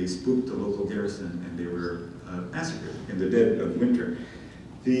times when they spooked the local garrison and they were massacred in the dead of winter.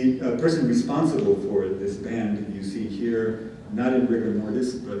 The person responsible for this band you see here, not in rigor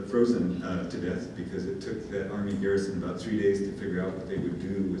mortis, but frozen to death because it took that army garrison about 3 days to figure out what they would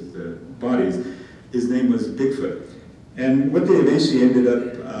do with the bodies. His name was Bigfoot. And what they eventually ended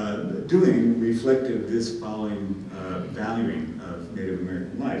up doing reflected this following valuing of Native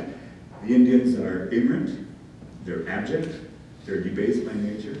American life. The Indians are ignorant, they're abject, they're debased by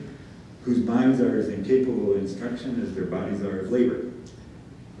nature, whose minds are as incapable of instruction as their bodies are of labor.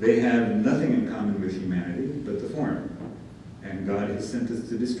 They have nothing in common with humanity but the form, and God has sent us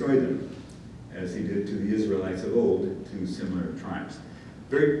to destroy them, as he did to the Israelites of old, to similar tribes.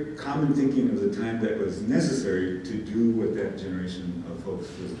 Very common thinking of the time that was necessary to do what that generation of folks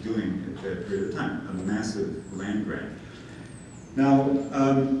was doing at that period of time, a massive land grab. Now,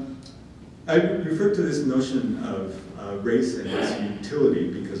 I refer to this notion of race and its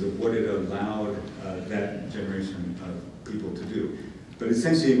utility because of what it allowed that generation of people to do. But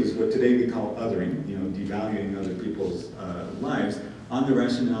essentially it was what today we call othering, devaluing other people's lives, on the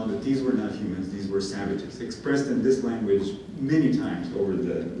rationale that these were not humans, these were savages, expressed in this language many times over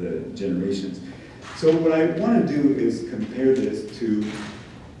the generations. So what I want to do is compare this to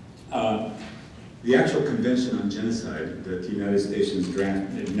the actual Convention on Genocide that the United Nations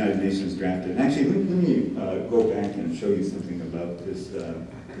drafted. And actually, let me go back and show you something about this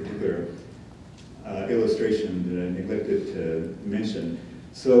particular illustration that I neglected to mention.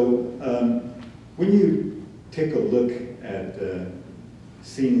 So when you take a look at a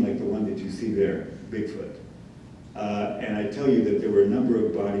scene like the one that you see there, Bigfoot, and I tell you that there were a number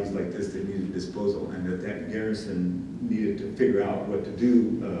of bodies like this that needed disposal, and that garrison needed to figure out what to do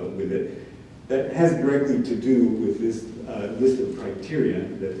with it, that has directly to do with this list of criteria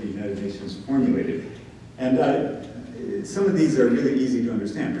that the United Nations formulated. And some of these are really easy to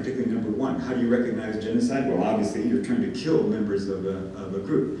understand, particularly number one. How do you recognize genocide? Well, obviously, you're trying to kill members of a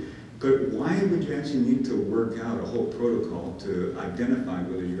group. But why would you actually need to work out a whole protocol to identify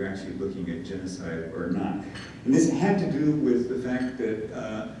whether you're actually looking at genocide or not? And this had to do with the fact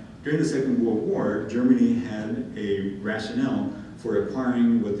that during the Second World War, Germany had a rationale for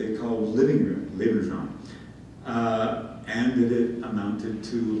acquiring what they called living room, Lebensraum, and that it amounted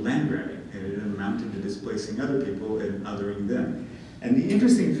to land grabbing, and it amounted to displacing other people and othering them. And the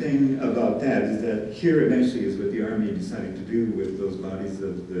interesting thing about that is that here eventually is what the army decided to do with those bodies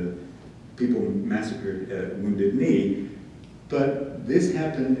of the people massacred at Wounded Knee. But this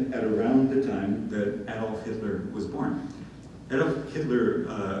happened at around the time that Adolf Hitler was born. Adolf Hitler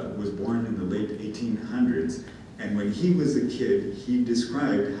was born in the late 1800s, and when he was a kid, he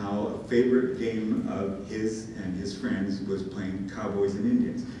described how a favorite game of his and his friends was playing cowboys and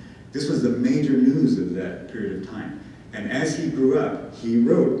Indians. This was the major news of that period of time. And as he grew up, he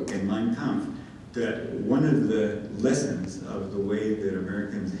wrote in Mein Kampf that one of the lessons of the way that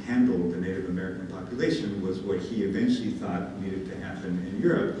Americans handled the Native American population was what he eventually thought needed to happen in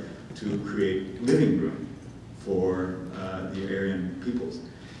Europe to create living room for the Aryan peoples.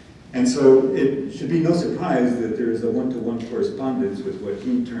 And so it should be no surprise that there is a one-to-one correspondence with what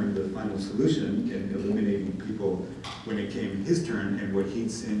he termed the final solution in eliminating people when it came his turn and what he'd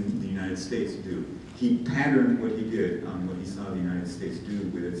seen the United States do. He patterned what he did on what he saw the United States do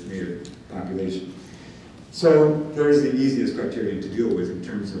with its native population. So there is the easiest criterion to deal with in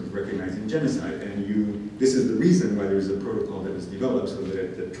terms of recognizing genocide. And this is the reason why there's a protocol that was developed so that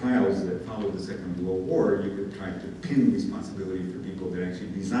at the trials that followed the Second World War, you could try to pin responsibility for people that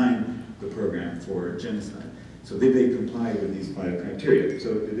actually designed the program for genocide. So did they comply with these 5 criteria?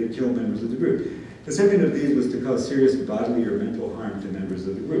 So did they kill members of the group? The second of these was to cause serious bodily or mental harm to members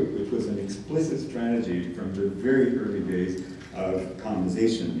of the group, which was an explicit strategy from the very early days of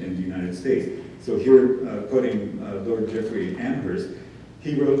colonization in the United States. So here, quoting Lord Jeffrey Amherst,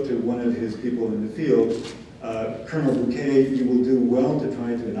 he wrote to one of his people in the field, Colonel Bouquet, you will do well to try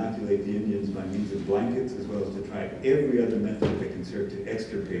to inoculate the Indians by means of blankets, as well as to try every other method that can serve to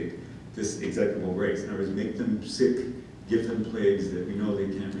extirpate this execrable race. In other words, make them sick, give them plagues that we know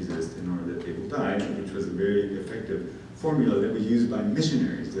they can't resist in order that they will die, which was a very effective formula that was used by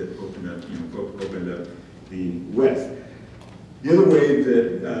missionaries that opened up the West. The other way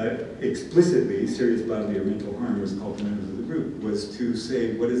that explicitly serious bodily or mental harm was called to members of the group was to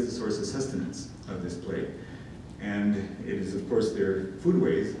say, what is the source of sustenance of this plague? And it is, of course, their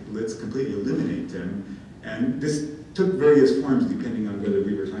foodways. Let's completely eliminate them. And this took various forms depending on whether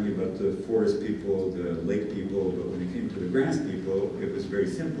we were talking about the forest people, the lake people, but when it came to the grass people, it was very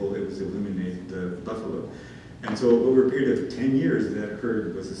simple. It was eliminate the buffalo. And so over a period of 10 years, that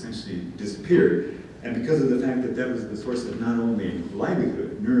herd was essentially disappeared. And because of the fact that that was the source of not only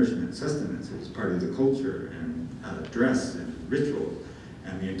livelihood, nourishment, sustenance, it was part of the culture and dress and ritual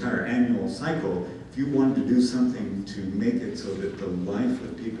and the entire annual cycle, if you wanted to do something to make it so that the life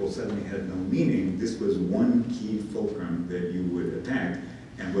of people suddenly had no meaning, this was one key fulcrum that you would attack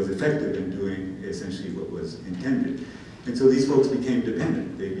and was effective in doing essentially what was intended. And so these folks became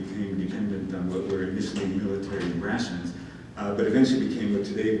dependent. They became dependent on what were initially military rations, but eventually became what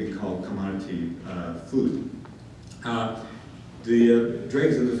today we call commodity food. The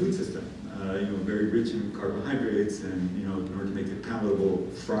dregs of the food system, very rich in carbohydrates, and in order to make it palatable,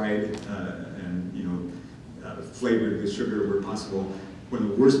 fried and flavored with sugar where possible. One of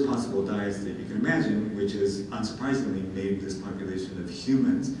the worst possible diets that you can imagine, which has unsurprisingly made this population of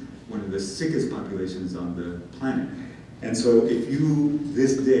humans one of the sickest populations on the planet. And so if you,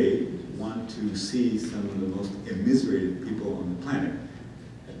 this day, want to see some of the most immiserated people on the planet,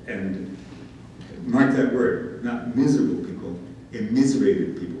 and mark that word, not miserable people,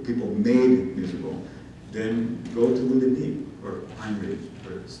 immiserated people, people made miserable, then go to Wounded Knee, or Pine Ridge,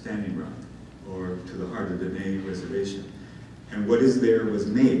 or Standing Rock, or to the heart of the Dene Reservation. And what is there was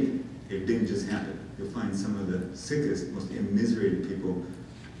made. It didn't just happen. You'll find some of the sickest, most immiserated people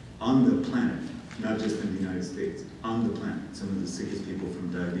on the planet, not just in the United States, on the planet, some of the sickest people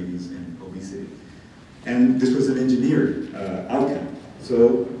from diabetes and obesity. And this was an engineered outcome,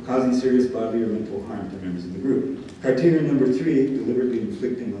 so causing serious bodily or mental harm to members of the group. Criteria number 3, deliberately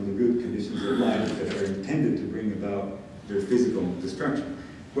inflicting on the group conditions of life that are intended to bring about their physical destruction.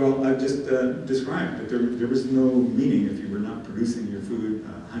 Well, I've just described that there was no meaning if you were not producing your food,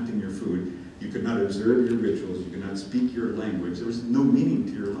 hunting your food. You could not observe your rituals. You could not speak your language. There was no meaning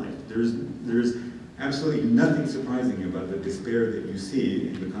to your life. There's absolutely nothing surprising about the despair that you see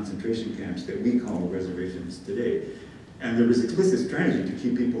in the concentration camps that we call reservations today. And there was explicit strategy to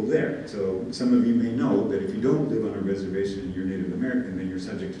keep people there. So some of you may know that if you don't live on a reservation and you're Native American, then you're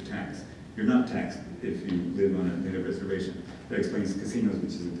subject to tax. You're not taxed if you live on a Native reservation. That explains casinos,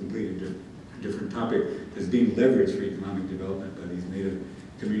 which is a completely different topic, is being leveraged for economic development by these Native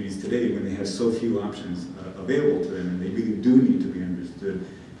communities today when they have so few options available to them, and they really do need to be understood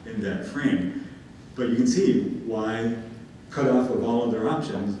in that frame. But you can see why, cut off of all of their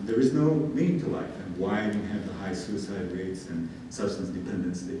options, there is no meaning to life, and why you have the high suicide rates and substance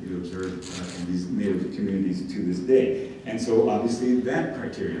dependence that you observe in these Native communities to this day. And so obviously that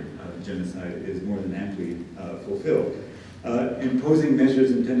criterion of genocide is more than amply fulfilled. Imposing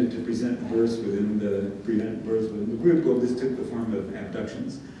measures intended to prevent births within the group, well, this took the form of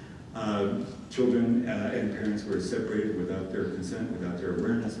abductions. Children and parents were separated without their consent, without their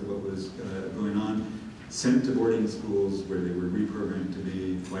awareness of what was going on, sent to boarding schools where they were reprogrammed to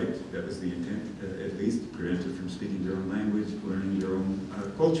be white. That was the intent, at least, prevented from speaking their own language, learning their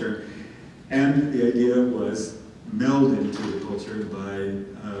own culture. And the idea was meld into the culture by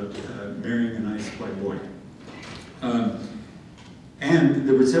marrying a nice white boy. And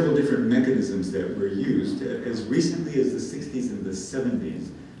there were several different mechanisms that were used. As recently as the 60s and the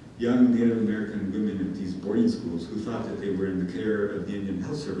 70s, young Native American women at these boarding schools who thought that they were in the care of the Indian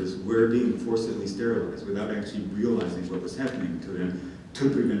Health Service were being forcibly sterilized without actually realizing what was happening to them to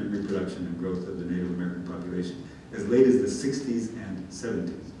prevent reproduction and growth of the Native American population, as late as the 60s and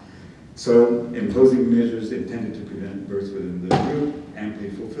 70s. So, imposing measures intended to prevent births within the group,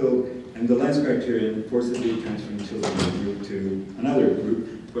 amply fulfilled, and the last criterion, forcibly transferring children from a group to another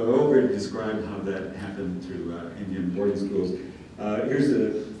group. Well, I already described how that happened through Indian boarding schools. Here's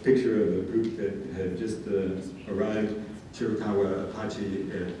a picture of a group that had just arrived, Chiricahua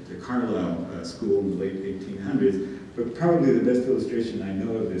Apache, at the Carlisle School in the late 1800s. But probably the best illustration I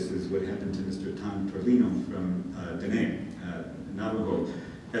know of this is what happened to Mr. Tom Torlino from Dene, Navajo,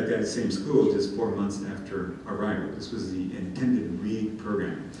 at that same school just 4 months after arrival. This was the intended read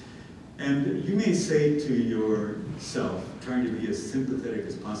program. And you may say to yourself, trying to be as sympathetic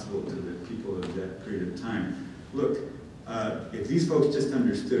as possible to the people of that period of time, look, if these folks just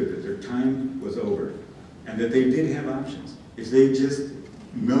understood that their time was over and that they did have options, if they just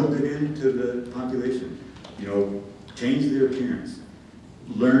melded into the population, you know, changed their appearance,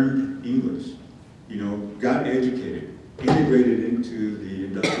 learned English, you know, got educated, integrated into the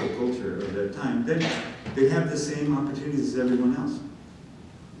industrial culture of that time, then they'd have the same opportunities as everyone else.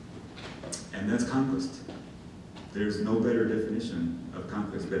 And that's conquest. There's no better definition of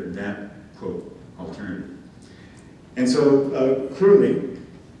conquest than that, quote, alternative. And so clearly,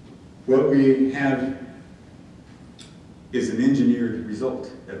 what we have is an engineered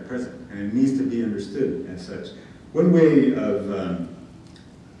result at present, and it needs to be understood as such. One way of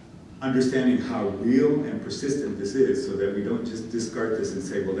understanding how real and persistent this is, so that we don't just discard this and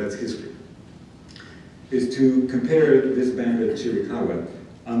say, well, that's history, is to compare this band of Chiricahua.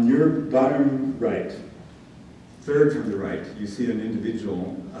 On your bottom right, third from the right, you see an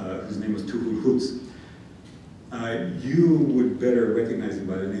individual whose name was Tuhuhuts. You would better recognize him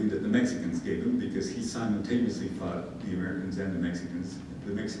by the name that the Mexicans gave him, because he simultaneously fought the Americans and the Mexicans.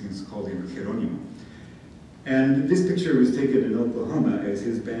 The Mexicans called him Geronimo. And this picture was taken in Oklahoma as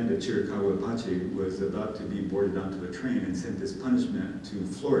his band of Chiricahua Apache was about to be boarded onto a train and sent as punishment to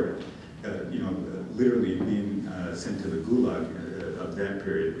Florida. Literally being sent to the gulag of that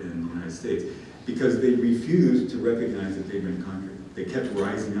period in the United States, because they refused to recognize that they'd been conquered. They kept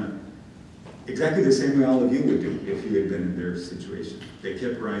rising up. Exactly the same way all of you would do if you had been in their situation. They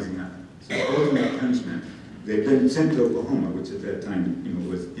kept rising up. So ultimate punishment, they'd been sent to Oklahoma, which at that time, you know,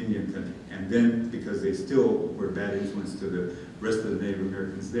 was Indian country. And then, because they still were bad influence to the rest of the Native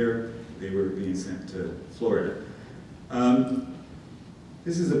Americans there, they were being sent to Florida.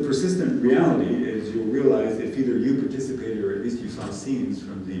 This is a persistent reality, as you'll realize if either you participated or at least you saw scenes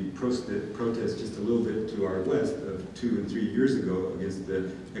from the protest just a little bit to our west of 2 and 3 years ago against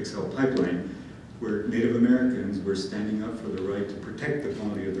the XL pipeline, where Native Americans were standing up for the right to protect the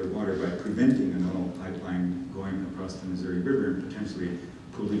quality of their water by preventing an oil pipeline going across the Missouri River and potentially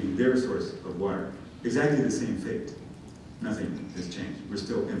polluting their source of water. Exactly the same fate. Nothing has changed. We're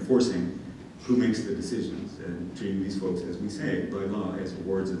still enforcing who makes the decisions, and treating these folks, as we say, by law, as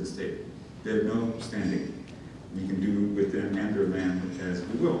wards of the state. They have no standing. We can do with them and their land as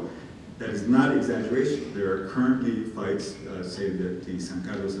we will. That is not exaggeration. There are currently fights, say that the San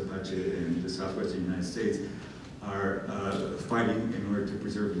Carlos Apache in the southwest United States are fighting in order to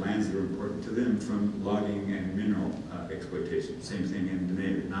preserve lands that are important to them from logging and mineral exploitation. Same thing in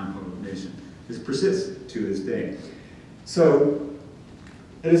the non-public nation. This persists to this day. So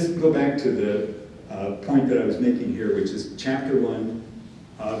let us go back to the point that I was making here, which is chapter 1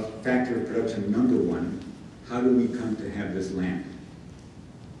 of factor of production number 1. How do we come to have this land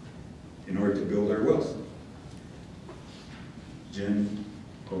in order to build our wealth? Genocide.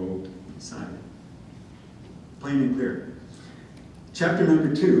 Plain and clear. Chapter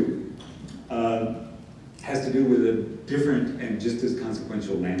number 2 has to do with a different and just as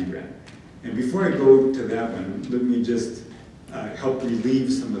consequential land grab. And before I go to that one, let me just help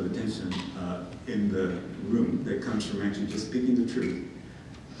relieve some of the tension in the room that comes from actually just speaking the truth.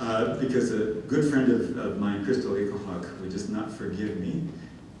 Because a good friend of mine, Crystal Ekelhawk, would just not forgive me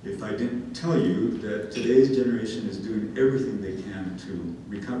if I didn't tell you that today's generation is doing everything they can to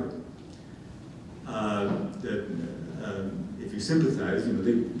recover. If you sympathize, you know,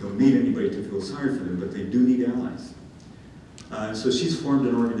 they don't need anybody to feel sorry for them, but they do need allies. So she's formed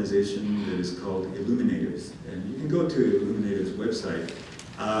an organization that is called Illuminatives. And you can go to Illuminatives' website,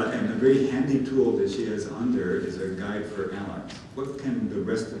 and a very handy tool that she has on there is a guide for allies. What can the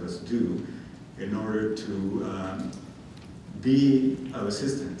rest of us do in order to be of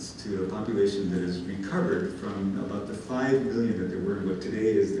assistance to a population that has recovered from about the 5 million that there were in what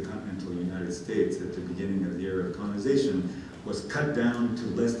today is the continental United States at the beginning of the era of colonization, was cut down to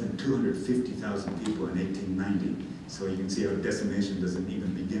less than 250,000 people in 1890. So you can see how decimation doesn't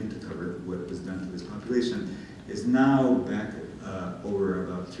even begin to cover what was done to this population, is now back over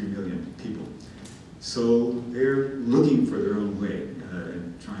about 3 million people. So they're looking for their own way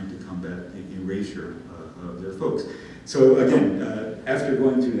and trying to combat the erasure of their folks. So again, after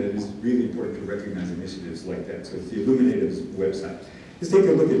going through that, it's really important to recognize initiatives like that. So it's the Illuminatives website. Let's take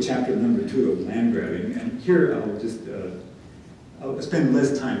a look at chapter number 2 of land grabbing. And here I'll just, I'll spend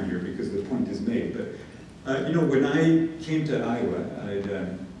less time here because the point is made. But you know, when I came to Iowa,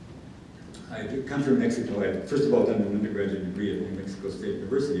 I'd come from Mexico. I'd first of all done an undergraduate degree at New Mexico State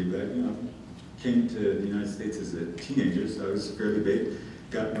University, but you know, came to the United States as a teenager, so I was fairly big.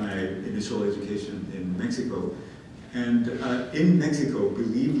 Got my initial education in Mexico. And in Mexico,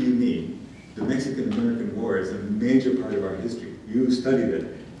 believe you me, the Mexican-American War is a major part of our history. You studied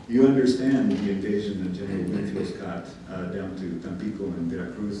it. You understand the invasion of General Winfield Scott down to Tampico and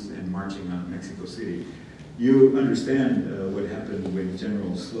Veracruz and marching on Mexico City. You understand what happened when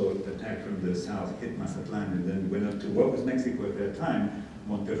General Sloat attacked from the south, hit Mazatlan, and then went up to what was Mexico at that time,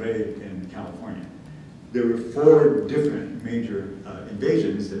 Monterrey in California. There were 4 different major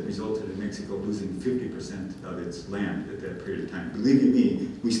invasions that resulted in Mexico losing 50% of its land at that period of time. Believe you me,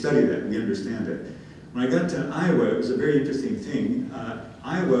 we study that, we understand it. When I got to Iowa, it was a very interesting thing.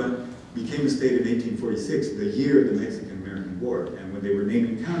 Iowa became a state in 1846, the year of the Mexican-American War. And when they were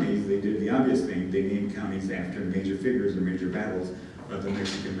naming counties, they did the obvious thing. They named counties after major figures or major battles of the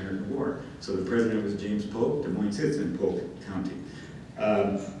Mexican-American War. So the president was James Polk. Des Moines sits in Polk County.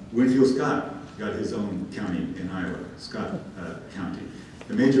 Winfield Scott got his own county in Iowa, Scott County.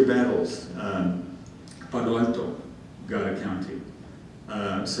 The major battles, Palo Alto got a county.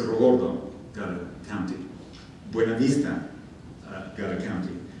 Cerro Gordo got a county. Buena Vista got a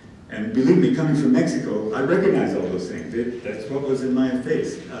county. And believe me, coming from Mexico, I recognize all those things. That's what was in my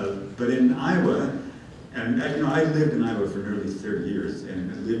face. But in Iowa, and you know, I lived in Iowa for nearly 30 years,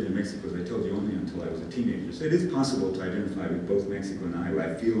 and I lived in Mexico, as I told you, only until I was a teenager. So it is possible to identify with both Mexico and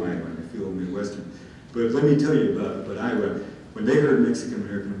Iowa. I feel Iowa and I feel Midwestern. But let me tell you about Iowa. When they heard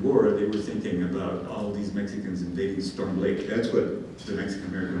Mexican-American War, they were thinking about all these Mexicans invading Storm Lake. That's what the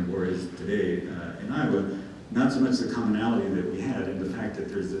Mexican-American War is today in Iowa. Not so much the commonality that we had and the fact that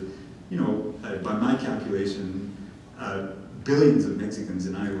there's a, you know, by my calculation, billions of Mexicans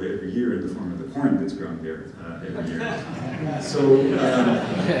in Iowa every year in the form of the corn that's grown there every year. So, you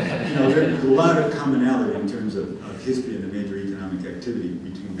know, there's a lot of commonality in terms of history and the major economic activity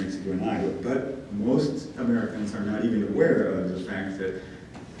between Mexico and Iowa, but most Americans are not even aware of the fact that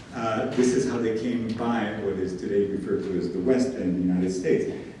this is how they came by what is today referred to as the West and the United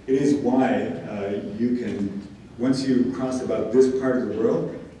States. It is why you can, once you cross about this part of the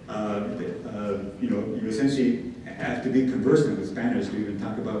world, you know, you essentially have to be conversant with Spanish to even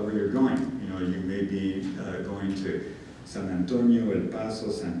talk about where you're going. You know, you may be going to San Antonio, El Paso,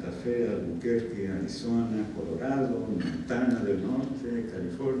 Santa Fe, Albuquerque, Arizona, Colorado, Montana del Norte,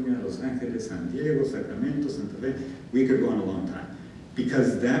 California, Los Angeles, San Diego, Sacramento, Santa Fe. We could go on a long time.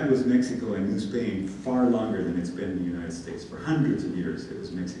 Because that was Mexico and New Spain far longer than it's been in the United States. For hundreds of years, it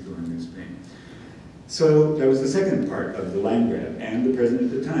was Mexico and New Spain. So that was the second part of the land grab. And the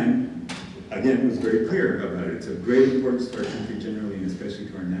president at the time, again, was very clear about it. It's of great importance to our country generally, and especially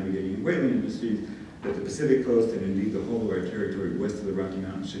to our navigating and whaling industries, that the Pacific coast and indeed the whole of our territory west of the Rocky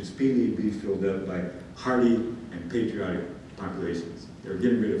Mountains should speedily be filled up by hardy and patriotic populations. They were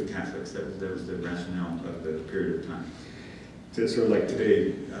getting rid of Catholics. That was the rationale of the period of time. So it's sort of like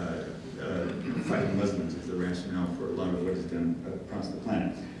today, fighting Muslims is the rationale for a lot of what is done across the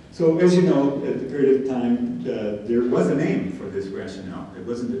planet. So as you know, at the period of time, there was a name for this rationale. It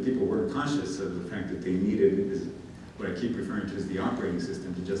wasn't that people weren't conscious of the fact that they needed what I keep referring to as the operating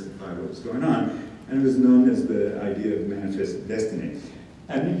system to justify what was going on. And it was known as the idea of manifest destiny.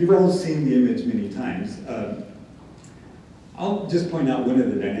 And you've all seen the image many times. I'll just point out one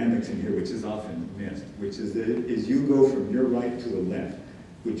of the dynamics in here which is often missed, which is that as you go from your right to the left,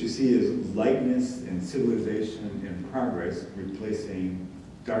 what you see is lightness and civilization and progress replacing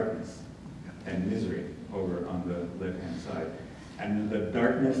darkness and misery over on the left-hand side. And in the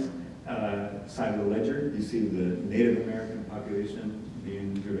darkness side of the ledger, you see the Native American population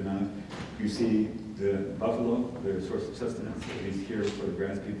being driven out. You see the buffalo, their source of sustenance, at least here for the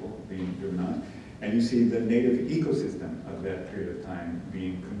grass people, being driven out. And you see the native ecosystem of that period of time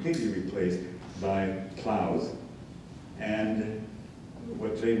being completely replaced by plows and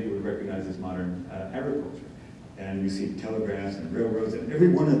what today you would recognize as modern agriculture. And you see telegraphs and railroads, and every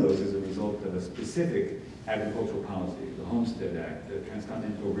one of those is a result of a specific agricultural policy, the Homestead Act, the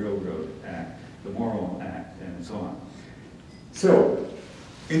Transcontinental Railroad Act, the Morrill Act, and so on. So,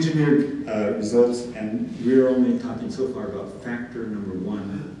 engineered results, and we're only talking so far about factor number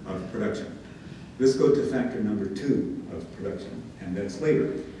 1 of production. Let's go to factor number 2 of production, and that's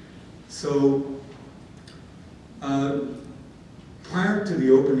labor. So, prior to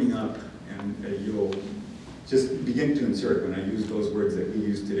the opening up, and you'll just begin to insert when I use those words that we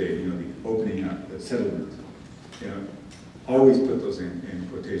use today, you know, the opening up, the settlement, you know, always put those in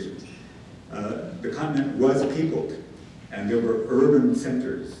quotations. The continent was peopled, and there were urban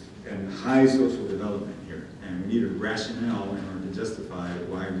centers and high social development here, and we needed rationale in order to justify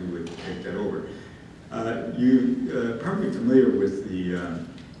why we would take that over. You're probably familiar with the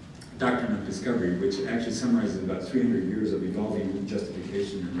doctrine of discovery, which actually summarizes about 300 years of evolving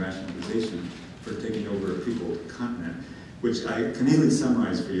justification and rationalization for taking over a peopled continent, which I can easily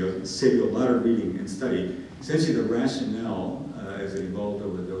summarize for you, save you a lot of reading and study. Essentially, the rationale as it evolved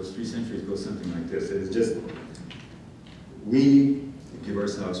over those 3 centuries goes something like this. It is just, we give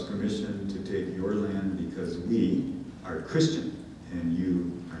ourselves permission to take your land because we are Christian and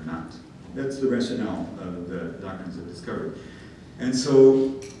you are not. That's the rationale of the doctrines of discovery. And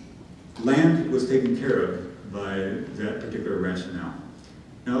so land was taken care of by that particular rationale.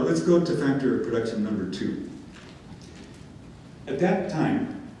 Now let's go to factor of production number 2. At that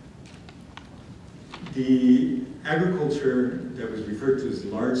time, the agriculture that was referred to as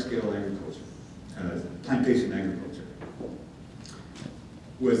large-scale agriculture, plantation agriculture,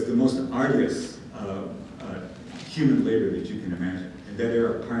 was the most arduous human labor that you can imagine, in that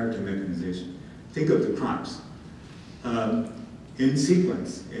era prior to mechanization. Think of the crops. In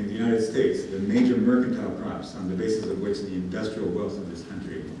sequence, in the United States, the major mercantile crops on the basis of which the industrial wealth of this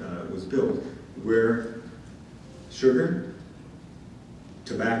country was built were sugar,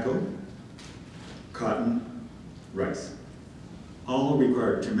 tobacco, cotton, rice. All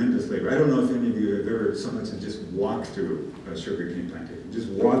required tremendous labor. I don't know if any of you have ever so much as just walked through a sugarcane plantation. Just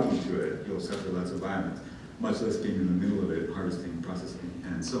walking through it, you'll suffer lots of violence, much less being in the middle of it, harvesting, processing,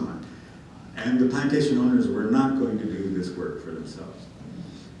 and so on. And the plantation owners were not going to do this work for themselves.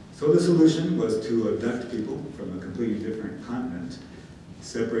 So the solution was to abduct people from a completely different continent,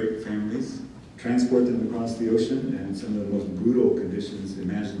 separate families, transport them across the ocean in some of the most brutal conditions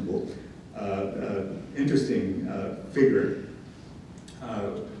imaginable. Interesting figure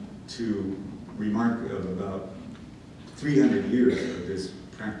to remark of about 300 years of this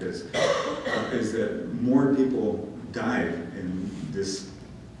practice is that more people died in this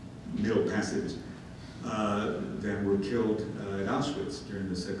Middle Passage than were killed at Auschwitz during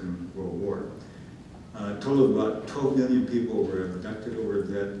the Second World War. A total of about 12 million people were abducted over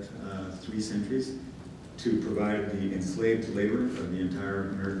that 3 centuries to provide the enslaved labor of the entire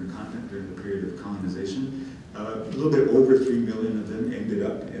American continent during the period of colonization. A little bit over 3 million of them ended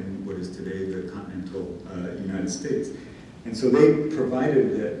up in what is today the continental United States. And so they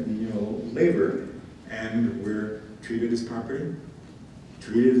provided that labor and were treated as property,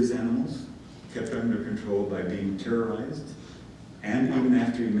 treated as animals, kept under control by being terrorized, and even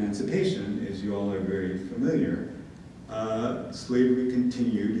after emancipation, as you all are very familiar, slavery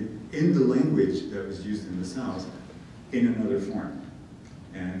continued in the language that was used in the South in another form.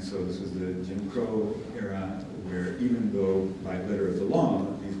 And so this was the Jim Crow era, where even though by letter of the law,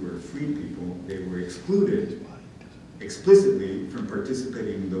 these were freed people, they were excluded explicitly from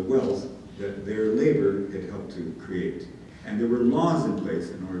participating in the wealth that their labor had helped to create. And there were laws in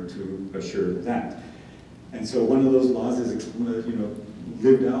place in order to assure that. And so one of those laws is,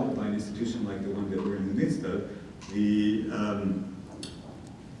 lived out by an institution like the one that we're in the midst of.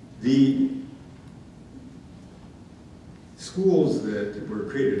 The schools that were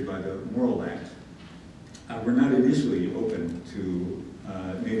created by the Morrill Act were not initially open to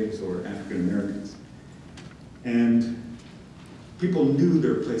natives or African Americans. And people knew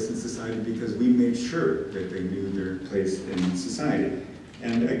their place in society because we made sure that they knew their place in society.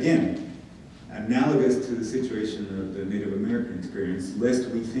 And again, analogous to the situation of the Native American experience, lest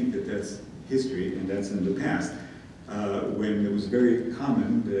we think that that's history and that's in the past, when it was very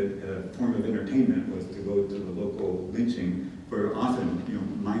common that a form of entertainment was to go to the local lynching for often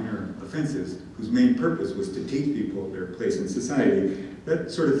minor offenses whose main purpose was to teach people their place in society.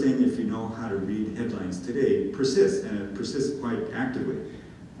 That sort of thing, if you know how to read headlines today, persists, and it persists quite actively.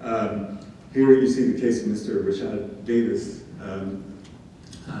 Here you see the case of Mr. Rashad Davis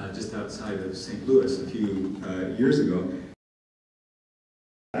just outside of St. Louis a few years ago.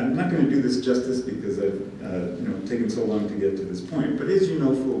 I'm not going to do this justice because I've taken so long to get to this point, but as you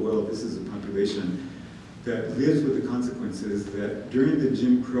know full well, this is a population that lives with the consequences that during the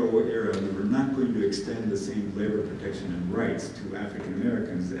Jim Crow era, we were not going to extend the same labor protection and rights to African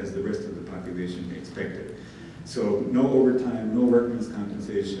Americans as the rest of the population expected. So no overtime, no workman's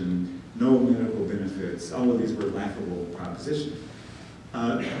compensation, no medical benefits, all of these were laughable propositions.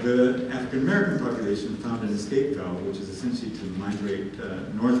 The African American population found an escape valve, which is essentially to migrate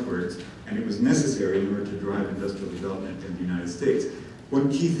northwards, and it was necessary in order to drive industrial development in the United States. One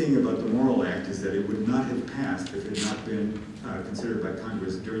key thing about the Morrill Act is that it would not have passed if it had not been considered by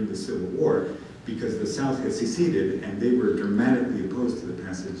Congress during the Civil War, because the South had seceded and they were dramatically opposed to the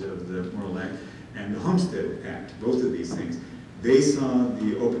passage of the Morrill Act and the Homestead Act, both of these things. They saw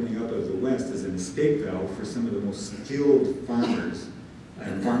the opening up of the West as an escape valve for some of the most skilled farmers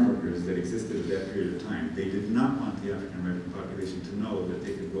and farm workers that existed at that period of time. They did not want the African American population to know that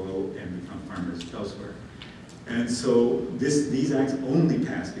they could go out and become farmers elsewhere. And so these acts only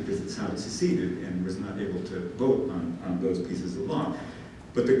passed because the South seceded and was not able to vote on those pieces of law.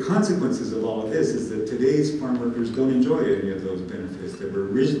 But the consequences of all of this is that today's farm workers don't enjoy any of those benefits that were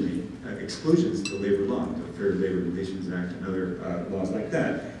originally exclusions to labor law, the Fair Labor Relations Act and other laws like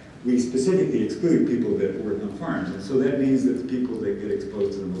that. We specifically exclude people that work on farms. And so that means that the people that get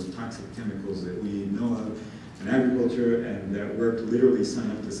exposed to the most toxic chemicals that we know of in agriculture and that work literally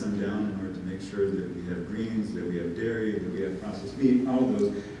sun up to sundown in order to make sure that we have greens, that we have dairy, that we have processed meat, all of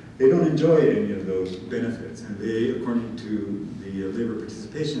those, they don't enjoy any of those benefits. And they, according to the labor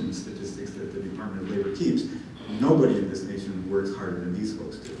participation statistics that the Department of Labor keeps, nobody in this nation works harder than these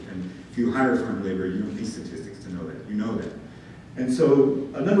folks do. And if you hire farm labor, you don't need statistics to know that. You know that. And so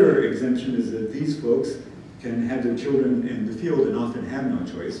another exemption is that these folks can have their children in the field and often have no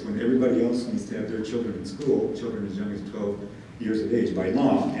choice when everybody else needs to have their children in school. Children as young as 12 years of age by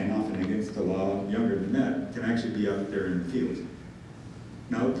law, and often against the law younger than that, can actually be out there in the field.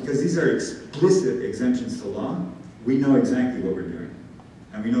 Now, because these are explicit exemptions to law, we know exactly what we're doing,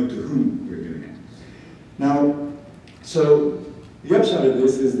 and we know to whom we're doing it. Now, so the upshot of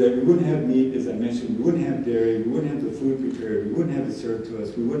this is that we wouldn't have meat, as I mentioned, we wouldn't have dairy, we wouldn't have the food prepared, we wouldn't have it served to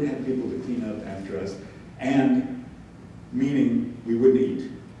us, we wouldn't have people to clean up after us, and meaning we wouldn't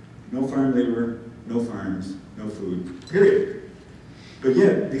eat. No farm labor, no farms, no food, period. But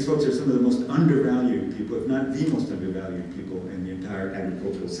yet, these folks are some of the most undervalued people, if not the most undervalued people in the entire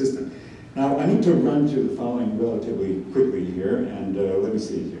agricultural system. Now, I need to run through the following relatively quickly here, and let me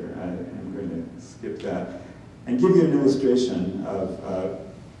see here. I'm going to skip that and give you an illustration of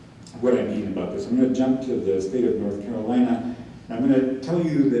what I mean about this. I'm going to jump to the state of North Carolina. I'm going to tell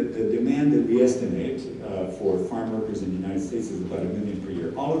you that the demand that we estimate for farm workers in the United States is about 1 million per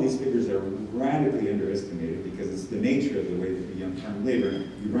year. All of these figures are radically underestimated because it's the nature of the way that we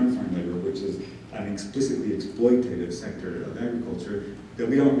run farm labor, which is an explicitly exploitative sector of agriculture, that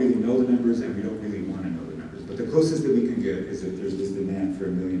we don't really know the numbers and we don't really want to know the numbers. But the closest that we can get is that there's this demand for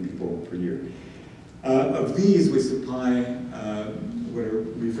 1 million people per year. Of these, we supply what are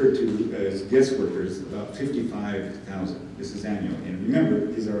referred to as guest workers, about 55,000. This is annual. And remember,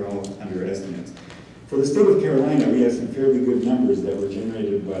 these are all under estimates. For the state of Carolina, we have some fairly good numbers that were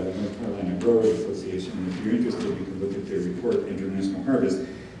generated by the North Carolina Growers Association. And if you're interested, you can look at their report, International Harvest.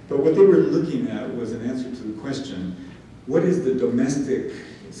 But what they were looking at was an answer to the question, what is the domestic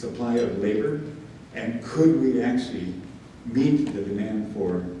supply of labor, and could we actually meet the demand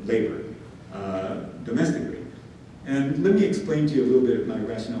for labor domestically? And let me explain to you a little bit of my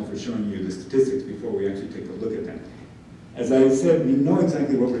rationale for showing you the statistics before we actually take a look at them. As I said, we know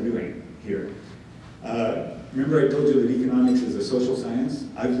exactly what we're doing here. Remember I told you that economics is a social science?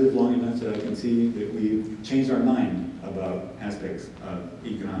 I've lived long enough that I can see that we've changed our mind about aspects of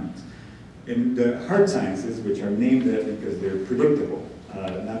economics. In the hard sciences, which are named that because they're predictable,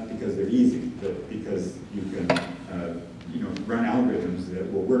 not because they're easy, but because you can run algorithms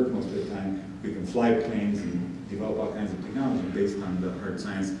that will work most of the time. We can fly planes and develop all kinds of technology based on the hard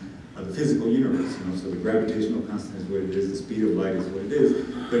science of the physical universe. So the gravitational constant is what it is, the speed of light is what it is.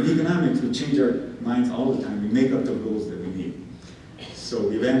 But in economics, we change our minds all the time. We make up the rules that we need. So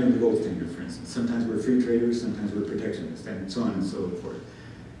we abandon the gold standard, for instance. Sometimes we're free traders, sometimes we're protectionists, and so on and so forth.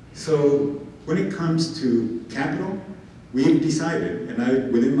 So when it comes to capital, we've decided,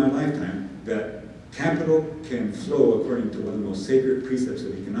 and within my lifetime, that capital can flow according to one of the most sacred precepts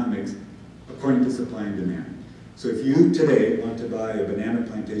of economics, according to supply and demand. So if you today want to buy a banana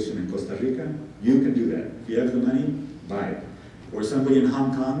plantation in Costa Rica, you can do that. If you have the money, buy it. Or somebody in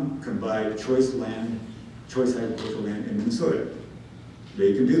Hong Kong can buy choice land, choice agricultural land in Minnesota.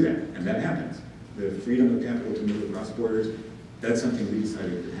 They can do that, and that happens. The freedom of capital to move across borders, that's something we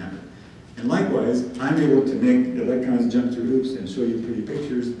decided could happen. And likewise, I'm able to make electrons jump through hoops and show you pretty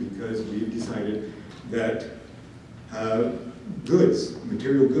pictures because we've decided that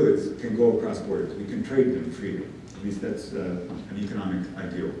material goods can go across borders. We can trade them freely. At least that's an economic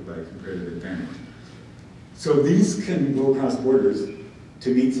ideal by comparative advantage. So these can go across borders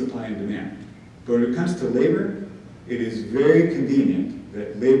to meet supply and demand. But when it comes to labor, it is very convenient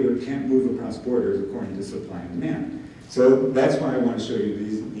that labor can't move across borders according to supply and demand. So that's why I want to show you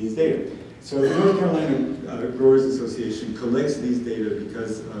these data. So the North Carolina Growers Association collects these data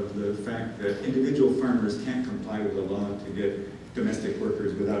because of the fact that individual farmers can't comply with the law to get domestic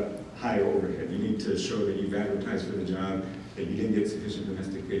workers without high overhead. You need to show that you've advertised for the job, that you didn't get sufficient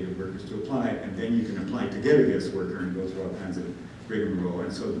domesticated workers to apply, and then you can apply to get a guest worker and go through all kinds of rigmarole.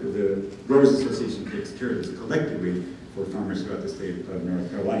 And so the Growers Association takes care of this collectively for farmers throughout the state of North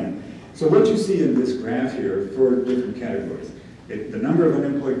Carolina. So what you see in this graph here are 4 different categories. The number of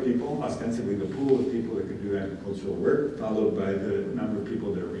unemployed people, ostensibly the pool of people that could do agricultural work, followed by the number of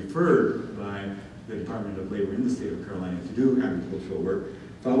people that are referred by the Department of Labor in the state of Carolina to do agricultural work,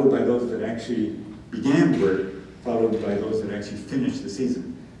 followed by those that actually began work, followed by those that actually finished the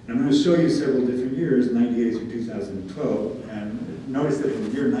season. And I'm going to show you several different years, 98 through 2012, and notice that in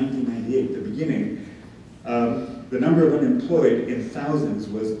the year 1998, the beginning, the number of unemployed in thousands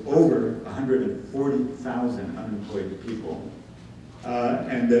was over 140,000 unemployed people.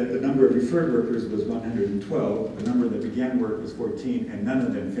 And that the number of referred workers was 112, the number that began work was 14, and none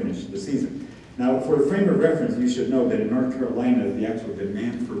of them finished the season. Now, for a frame of reference, you should know that in North Carolina, the actual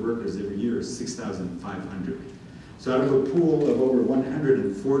demand for workers every year is 6,500. So out of a pool of over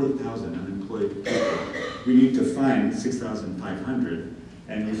 140,000 unemployed people, we need to find 6,500,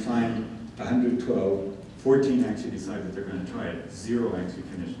 and you find 112, 14 actually decide that they're going to try it, 0 actually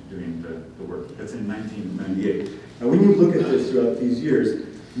finish doing the work. That's in 1998. Now when you look at this throughout these years,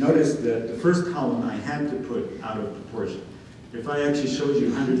 notice that the first column I had to put out of proportion. If I actually showed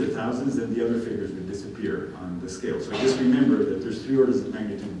you hundreds of thousands, then the other figures would disappear on the scale. So just remember that there's 3 orders of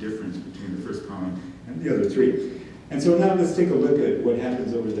magnitude difference between the first column and the other 3. And so now let's take a look at what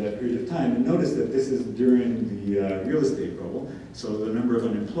happens over that period of time. And notice that this is during the real estate bubble. So the number of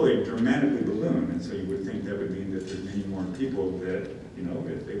unemployed dramatically ballooned. And so you would think that would mean that there's many more people that,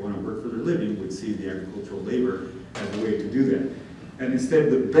 if they want to work for their living, would see the agricultural labor as a way to do that. And instead,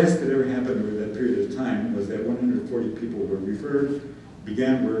 the best that ever happened over that period of time was that 140 people were referred,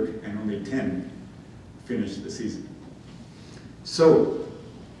 began work, and only 10 finished the season. So,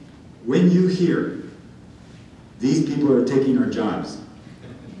 when you hear these people are taking our jobs,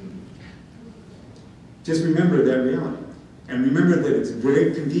 just remember that reality. And remember that it's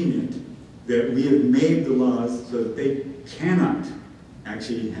very convenient that we have made the laws so that they cannot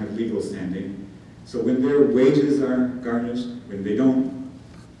actually have legal standing. So when their wages are garnished, when they don't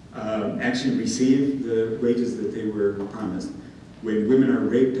actually receive the wages that they were promised, when women are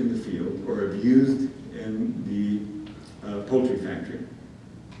raped in the field or abused in the poultry factory,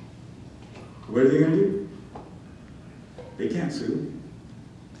 what are they going to do? They can't sue.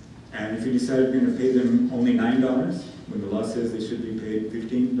 And if you decide you're going to pay them only $9, when the law says they should be paid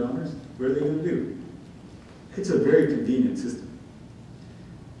 $15, what are they going to do? It's a very convenient system.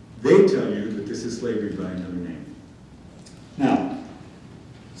 They tell you that this is slavery by another name. Now,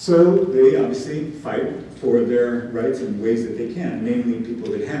 so they obviously fight for their rights in ways that they can, namely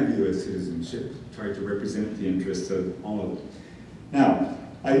people that have U.S. citizenship, try to represent the interests of all of them. Now,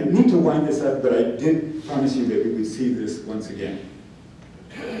 I need to wind this up, but I did promise you that we would see this once again.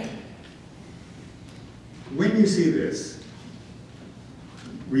 When you see this,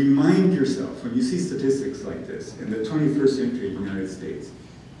 remind yourself, when you see statistics like this in the 21st century United States,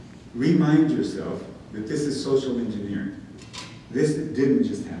 remind yourself that this is social engineering. This didn't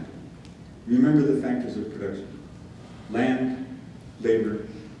just happen. Remember the factors of production: land, labor,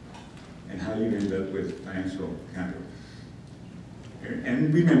 and how you end up with financial capital.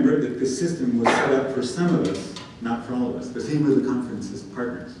 And remember that this system was set up for some of us, not for all of us. The same with the conference's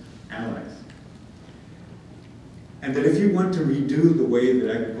partners, allies. And that if you want to redo the way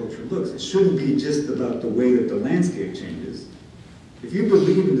that agriculture looks, it shouldn't be just about the way that the landscape changes. If you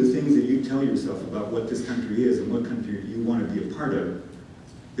believe in the things that you tell yourself about what this country is and what country you want to be a part of,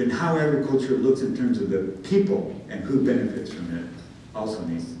 then how agriculture looks in terms of the people and who benefits from it also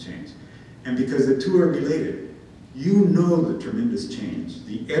needs to change. And because the two are related, you know the tremendous change,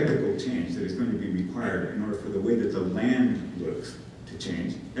 the epical change that is going to be required in order for the way that the land looks to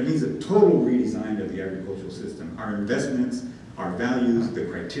change. That means a total redesign of the agricultural system, our investments, our values, the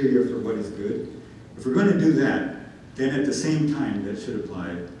criteria for what is good. If we're going to do that, then at the same time that should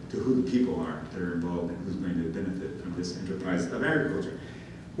apply to who the people are that are involved and who's going to benefit from this enterprise of agriculture.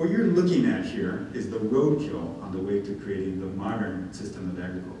 What you're looking at here is the roadkill on the way to creating the modern system of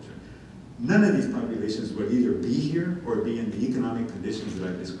agriculture. None of these populations would either be here or be in the economic conditions that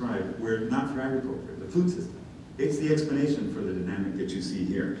I've described were it not for agriculture, the food system. It's the explanation for the dynamic that you see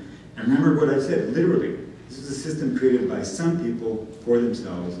here. And remember what I said, literally, this is a system created by some people for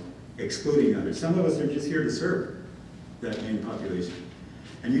themselves, excluding others. Some of us are just here to serve that main population.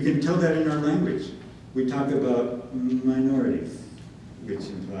 And you can tell that in our language. We talk about minorities, which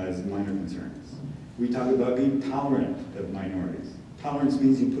implies minor concerns. We talk about being tolerant of minorities. Tolerance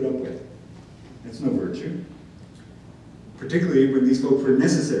means you put up with it. That's no virtue. Particularly when these folks were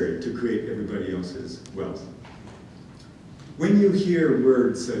necessary to create everybody else's wealth. When you hear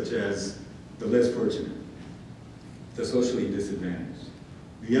words such as the less fortunate, the socially disadvantaged,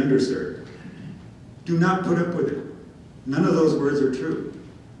 the underserved, do not put up with it. None of those words are true.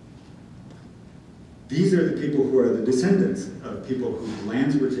 These are the people who are the descendants of people whose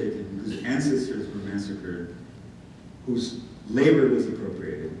lands were taken, whose ancestors were massacred, whose labor was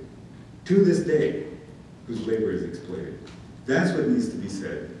appropriated, to this day, whose labor is exploited. That's what needs to be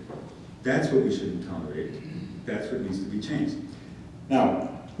said. That's what we shouldn't tolerate. That's what needs to be changed.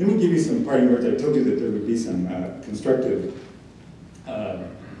 Now, let me give you some parting words. I told you that there would be some constructive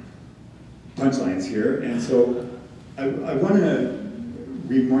punchlines here, and so I want to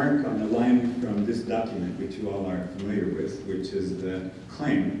remark on a line from this document, which you all are familiar with, which is the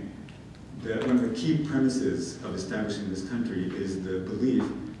claim that one of the key premises of establishing this country is the belief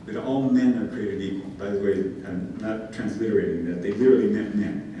that all men are created equal. By the way, I'm not transliterating that. They literally meant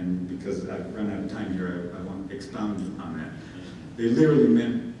men, and because I've run out of time here, I won't expound on that. They literally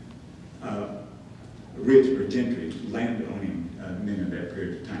meant rich or gentry, land-owning men of that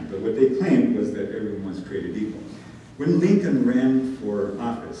period of time. But what they claimed was that everyone was created equal. When Lincoln ran for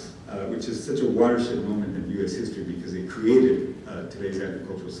office, which is such a watershed moment in U.S. history because it created today's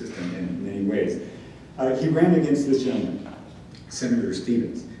agricultural system in many ways, he ran against this gentleman, Senator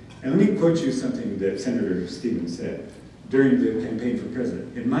Stevens. And let me quote you something that Senator Stevens said during the campaign for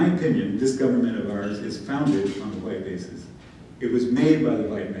president. In my opinion, this government of ours is founded on the white basis. It was made by the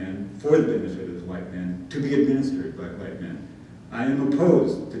white man, for the benefit of the white man, to be administered by white men. I am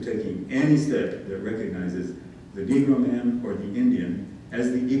opposed to taking any step that recognizes the Negro man or the Indian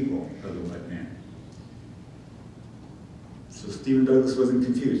as the equal of the white man. So Stephen Douglas wasn't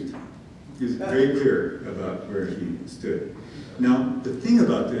confused. He was very clear about where he stood. Now, the thing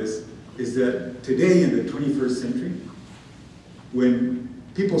about this is that today in the 21st century, when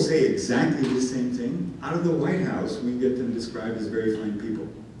people say exactly the same thing, out of the White House, we get them described as very fine people.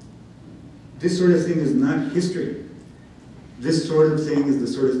 This sort of thing is not history. This sort of thing is the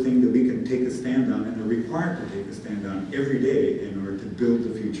sort of thing that we can take a stand on and are required to take a stand on every day in order to build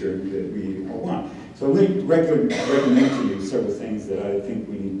the future that we all want. So let me recommend to you several things that I think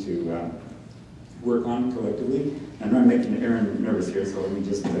we need to work on collectively. I know I'm making Aaron nervous here, so let me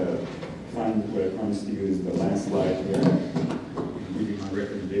just find what I promised you is the last slide here. I'll give you my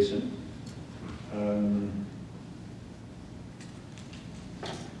recommendation.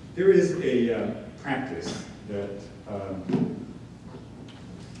 There is a practice that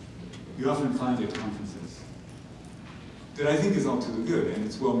you often find at conferences, that I think is all to the good, and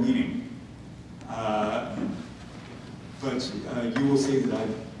it's well-meaning. But you will see that I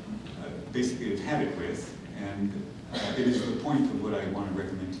basically have had it with, and it is the point of what I want to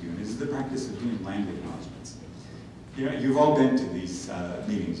recommend to you, and it is the practice of doing land acknowledgements. You know, you've all been to these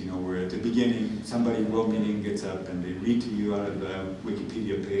meetings, you know, where at the beginning, somebody well-meaning gets up and they read to you out of the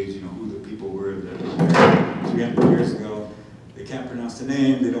Wikipedia page, you know, who the people were that were there 300 years ago. They can't pronounce the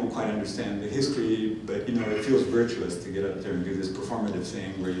name, they don't quite understand the history, but, you know, it feels virtuous to get up there and do this performative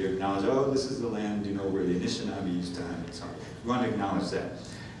thing where you acknowledge, oh, this is the land, you know, where the Anishinaabe used to hunt. So you want to acknowledge that.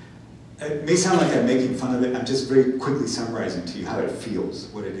 It may sound like I'm making fun of it. I'm just very quickly summarizing to you how it feels,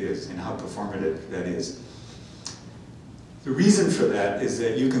 what it is, and how performative that is. The reason for that is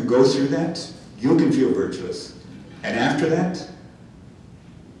that you can go through that, you can feel virtuous, and after that,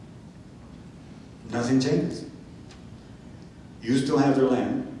 nothing changes. You still have their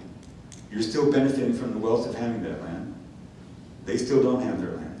land, you're still benefiting from the wealth of having that land, they still don't have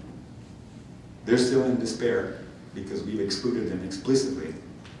their land. They're still in despair because we've excluded them explicitly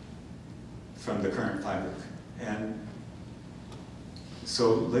from the current fiber. And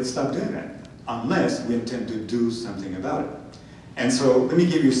so let's stop doing that, unless we intend to do something about it. And so let me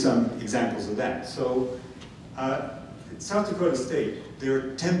give you some examples of that. So South Dakota State,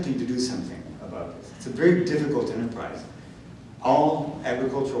 they're attempting to do something about this. It's a very difficult enterprise. All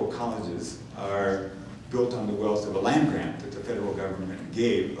agricultural colleges are built on the wealth of a land grant that the federal government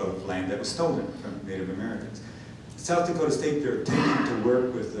gave of land that was stolen from Native Americans. South Dakota State, they're attempting to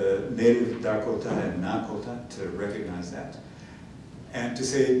work with the Native Dakota and Nakota to recognize that. And to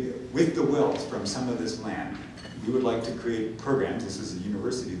say, with the wealth from some of this land, we would like to create programs, this is a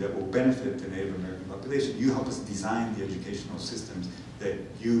university, that will benefit the Native American population. You help us design the educational systems that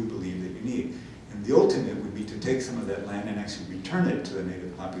you believe that you need. And the ultimate would be to take some of that land and actually return it to the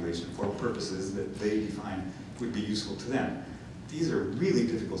Native population for purposes that they define would be useful to them. These are really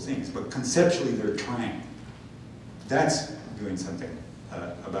difficult things, but conceptually they're trying. That's doing something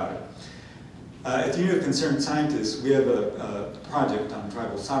about it. At the Union of Concerned Scientists, we have a project on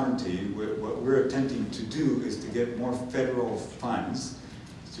tribal sovereignty. What we're attempting to do is to get more federal funds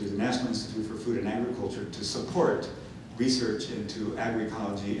through the National Institute for Food and Agriculture to support research into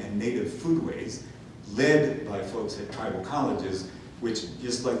agroecology and native foodways, led by folks at tribal colleges, which,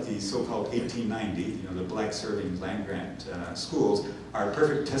 just like the so-called 1890, you know, the black serving land grant schools, are a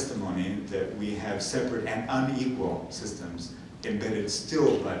perfect testimony that we have separate and unequal systems embedded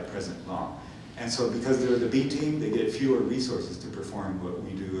still by present law. And so because they're the B team, they get fewer resources to perform what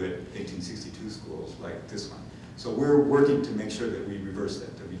we do at 1862 schools like this one. So we're working to make sure that we reverse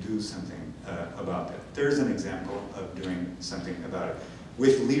that we do something about that. There's an example of doing something about it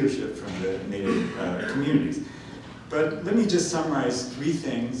with leadership from the Native communities. But let me just summarize 3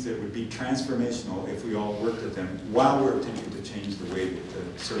 things that would be transformational if we all worked at them while we're attempting to change the way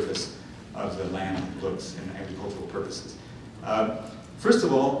that the surface of the land looks in agricultural purposes. First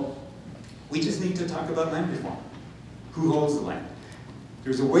of all, we just need to talk about land reform. Who holds the land?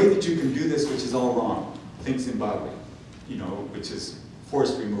 There's a way that you can do this which is all wrong. Think Zimbabwe, you know, which is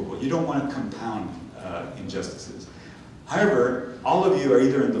forest removal. You don't want to compound injustices. However, all of you are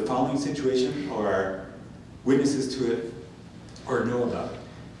either in the following situation or are witnesses to it or know about it.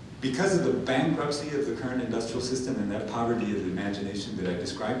 Because of the bankruptcy of the current industrial system and that poverty of the imagination that I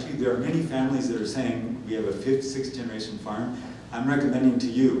described to you, there are many families that are saying, we have a 5th, 6th generation farm. I'm recommending to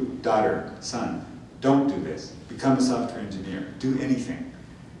you, daughter, son, don't do this. Become a software engineer. Do anything.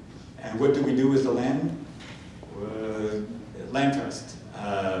 And what do we do with the land? Land trust,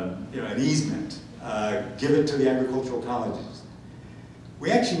 you know, an easement. Give it to the agricultural colleges.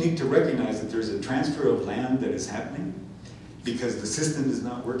 We actually need to recognize that there's a transfer of land that is happening because the system is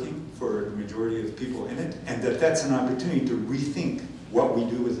not working for the majority of people in it, and that that's an opportunity to rethink what we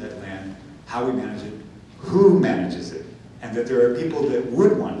do with that land, how we manage it, who manages it, and that there are people that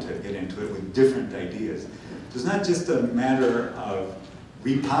would want to get into it with different ideas. So it's not just a matter of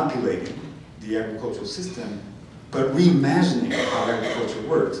repopulating the agricultural system, but reimagining how agriculture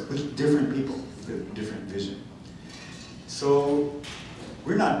works with different people, with different vision. So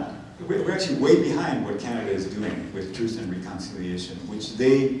we're actually way behind what Canada is doing with Truth and Reconciliation, which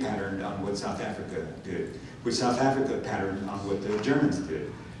they patterned on what South Africa did, which South Africa patterned on what the Germans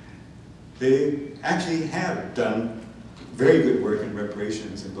did. They actually have done very good work in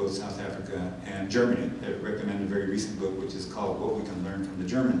reparations in both South Africa and Germany. They recommended a very recent book which is called What We Can Learn from the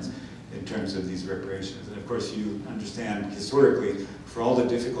Germans in terms of these reparations. And of course you understand historically, for all the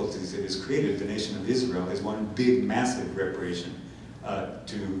difficulties it has created, the nation of Israel is one big massive reparation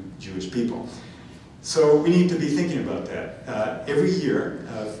to Jewish people. So we need to be thinking about that. Every year,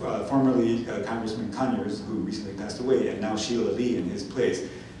 formerly Congressman Conyers, who recently passed away, and now Sheila Lee in his place,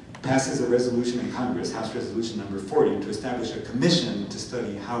 passes a resolution in Congress, House Resolution number 40, to establish a commission to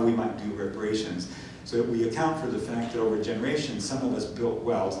study how we might do reparations. So that we account for the fact that over generations, some of us built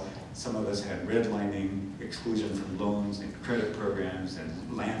wealth, some of us had redlining, exclusion from loans and credit programs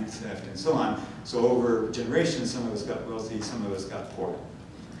and land theft and so on. So over generations, some of us got wealthy, some of us got poor.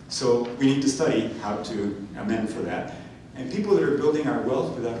 So we need to study how to amend for that. And people that are building our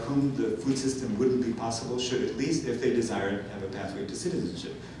wealth without whom the food system wouldn't be possible should at least, if they desire it, have a pathway to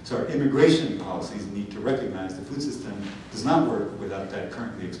citizenship. So our immigration policies need to recognize the food system does not work without that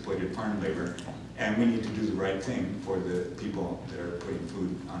currently exploited farm labor. And we need to do the right thing for the people that are putting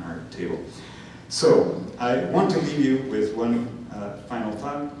food on our table. So I want to leave you with one final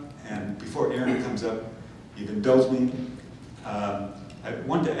thought. And before Aaron comes up, you've indulged me. I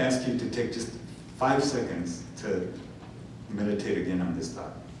want to ask you to take just 5 seconds to meditate again on this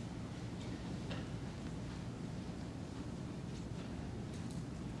thought.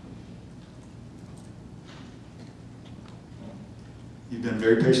 You've been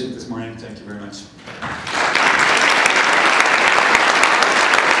very patient this morning. Thank you very much.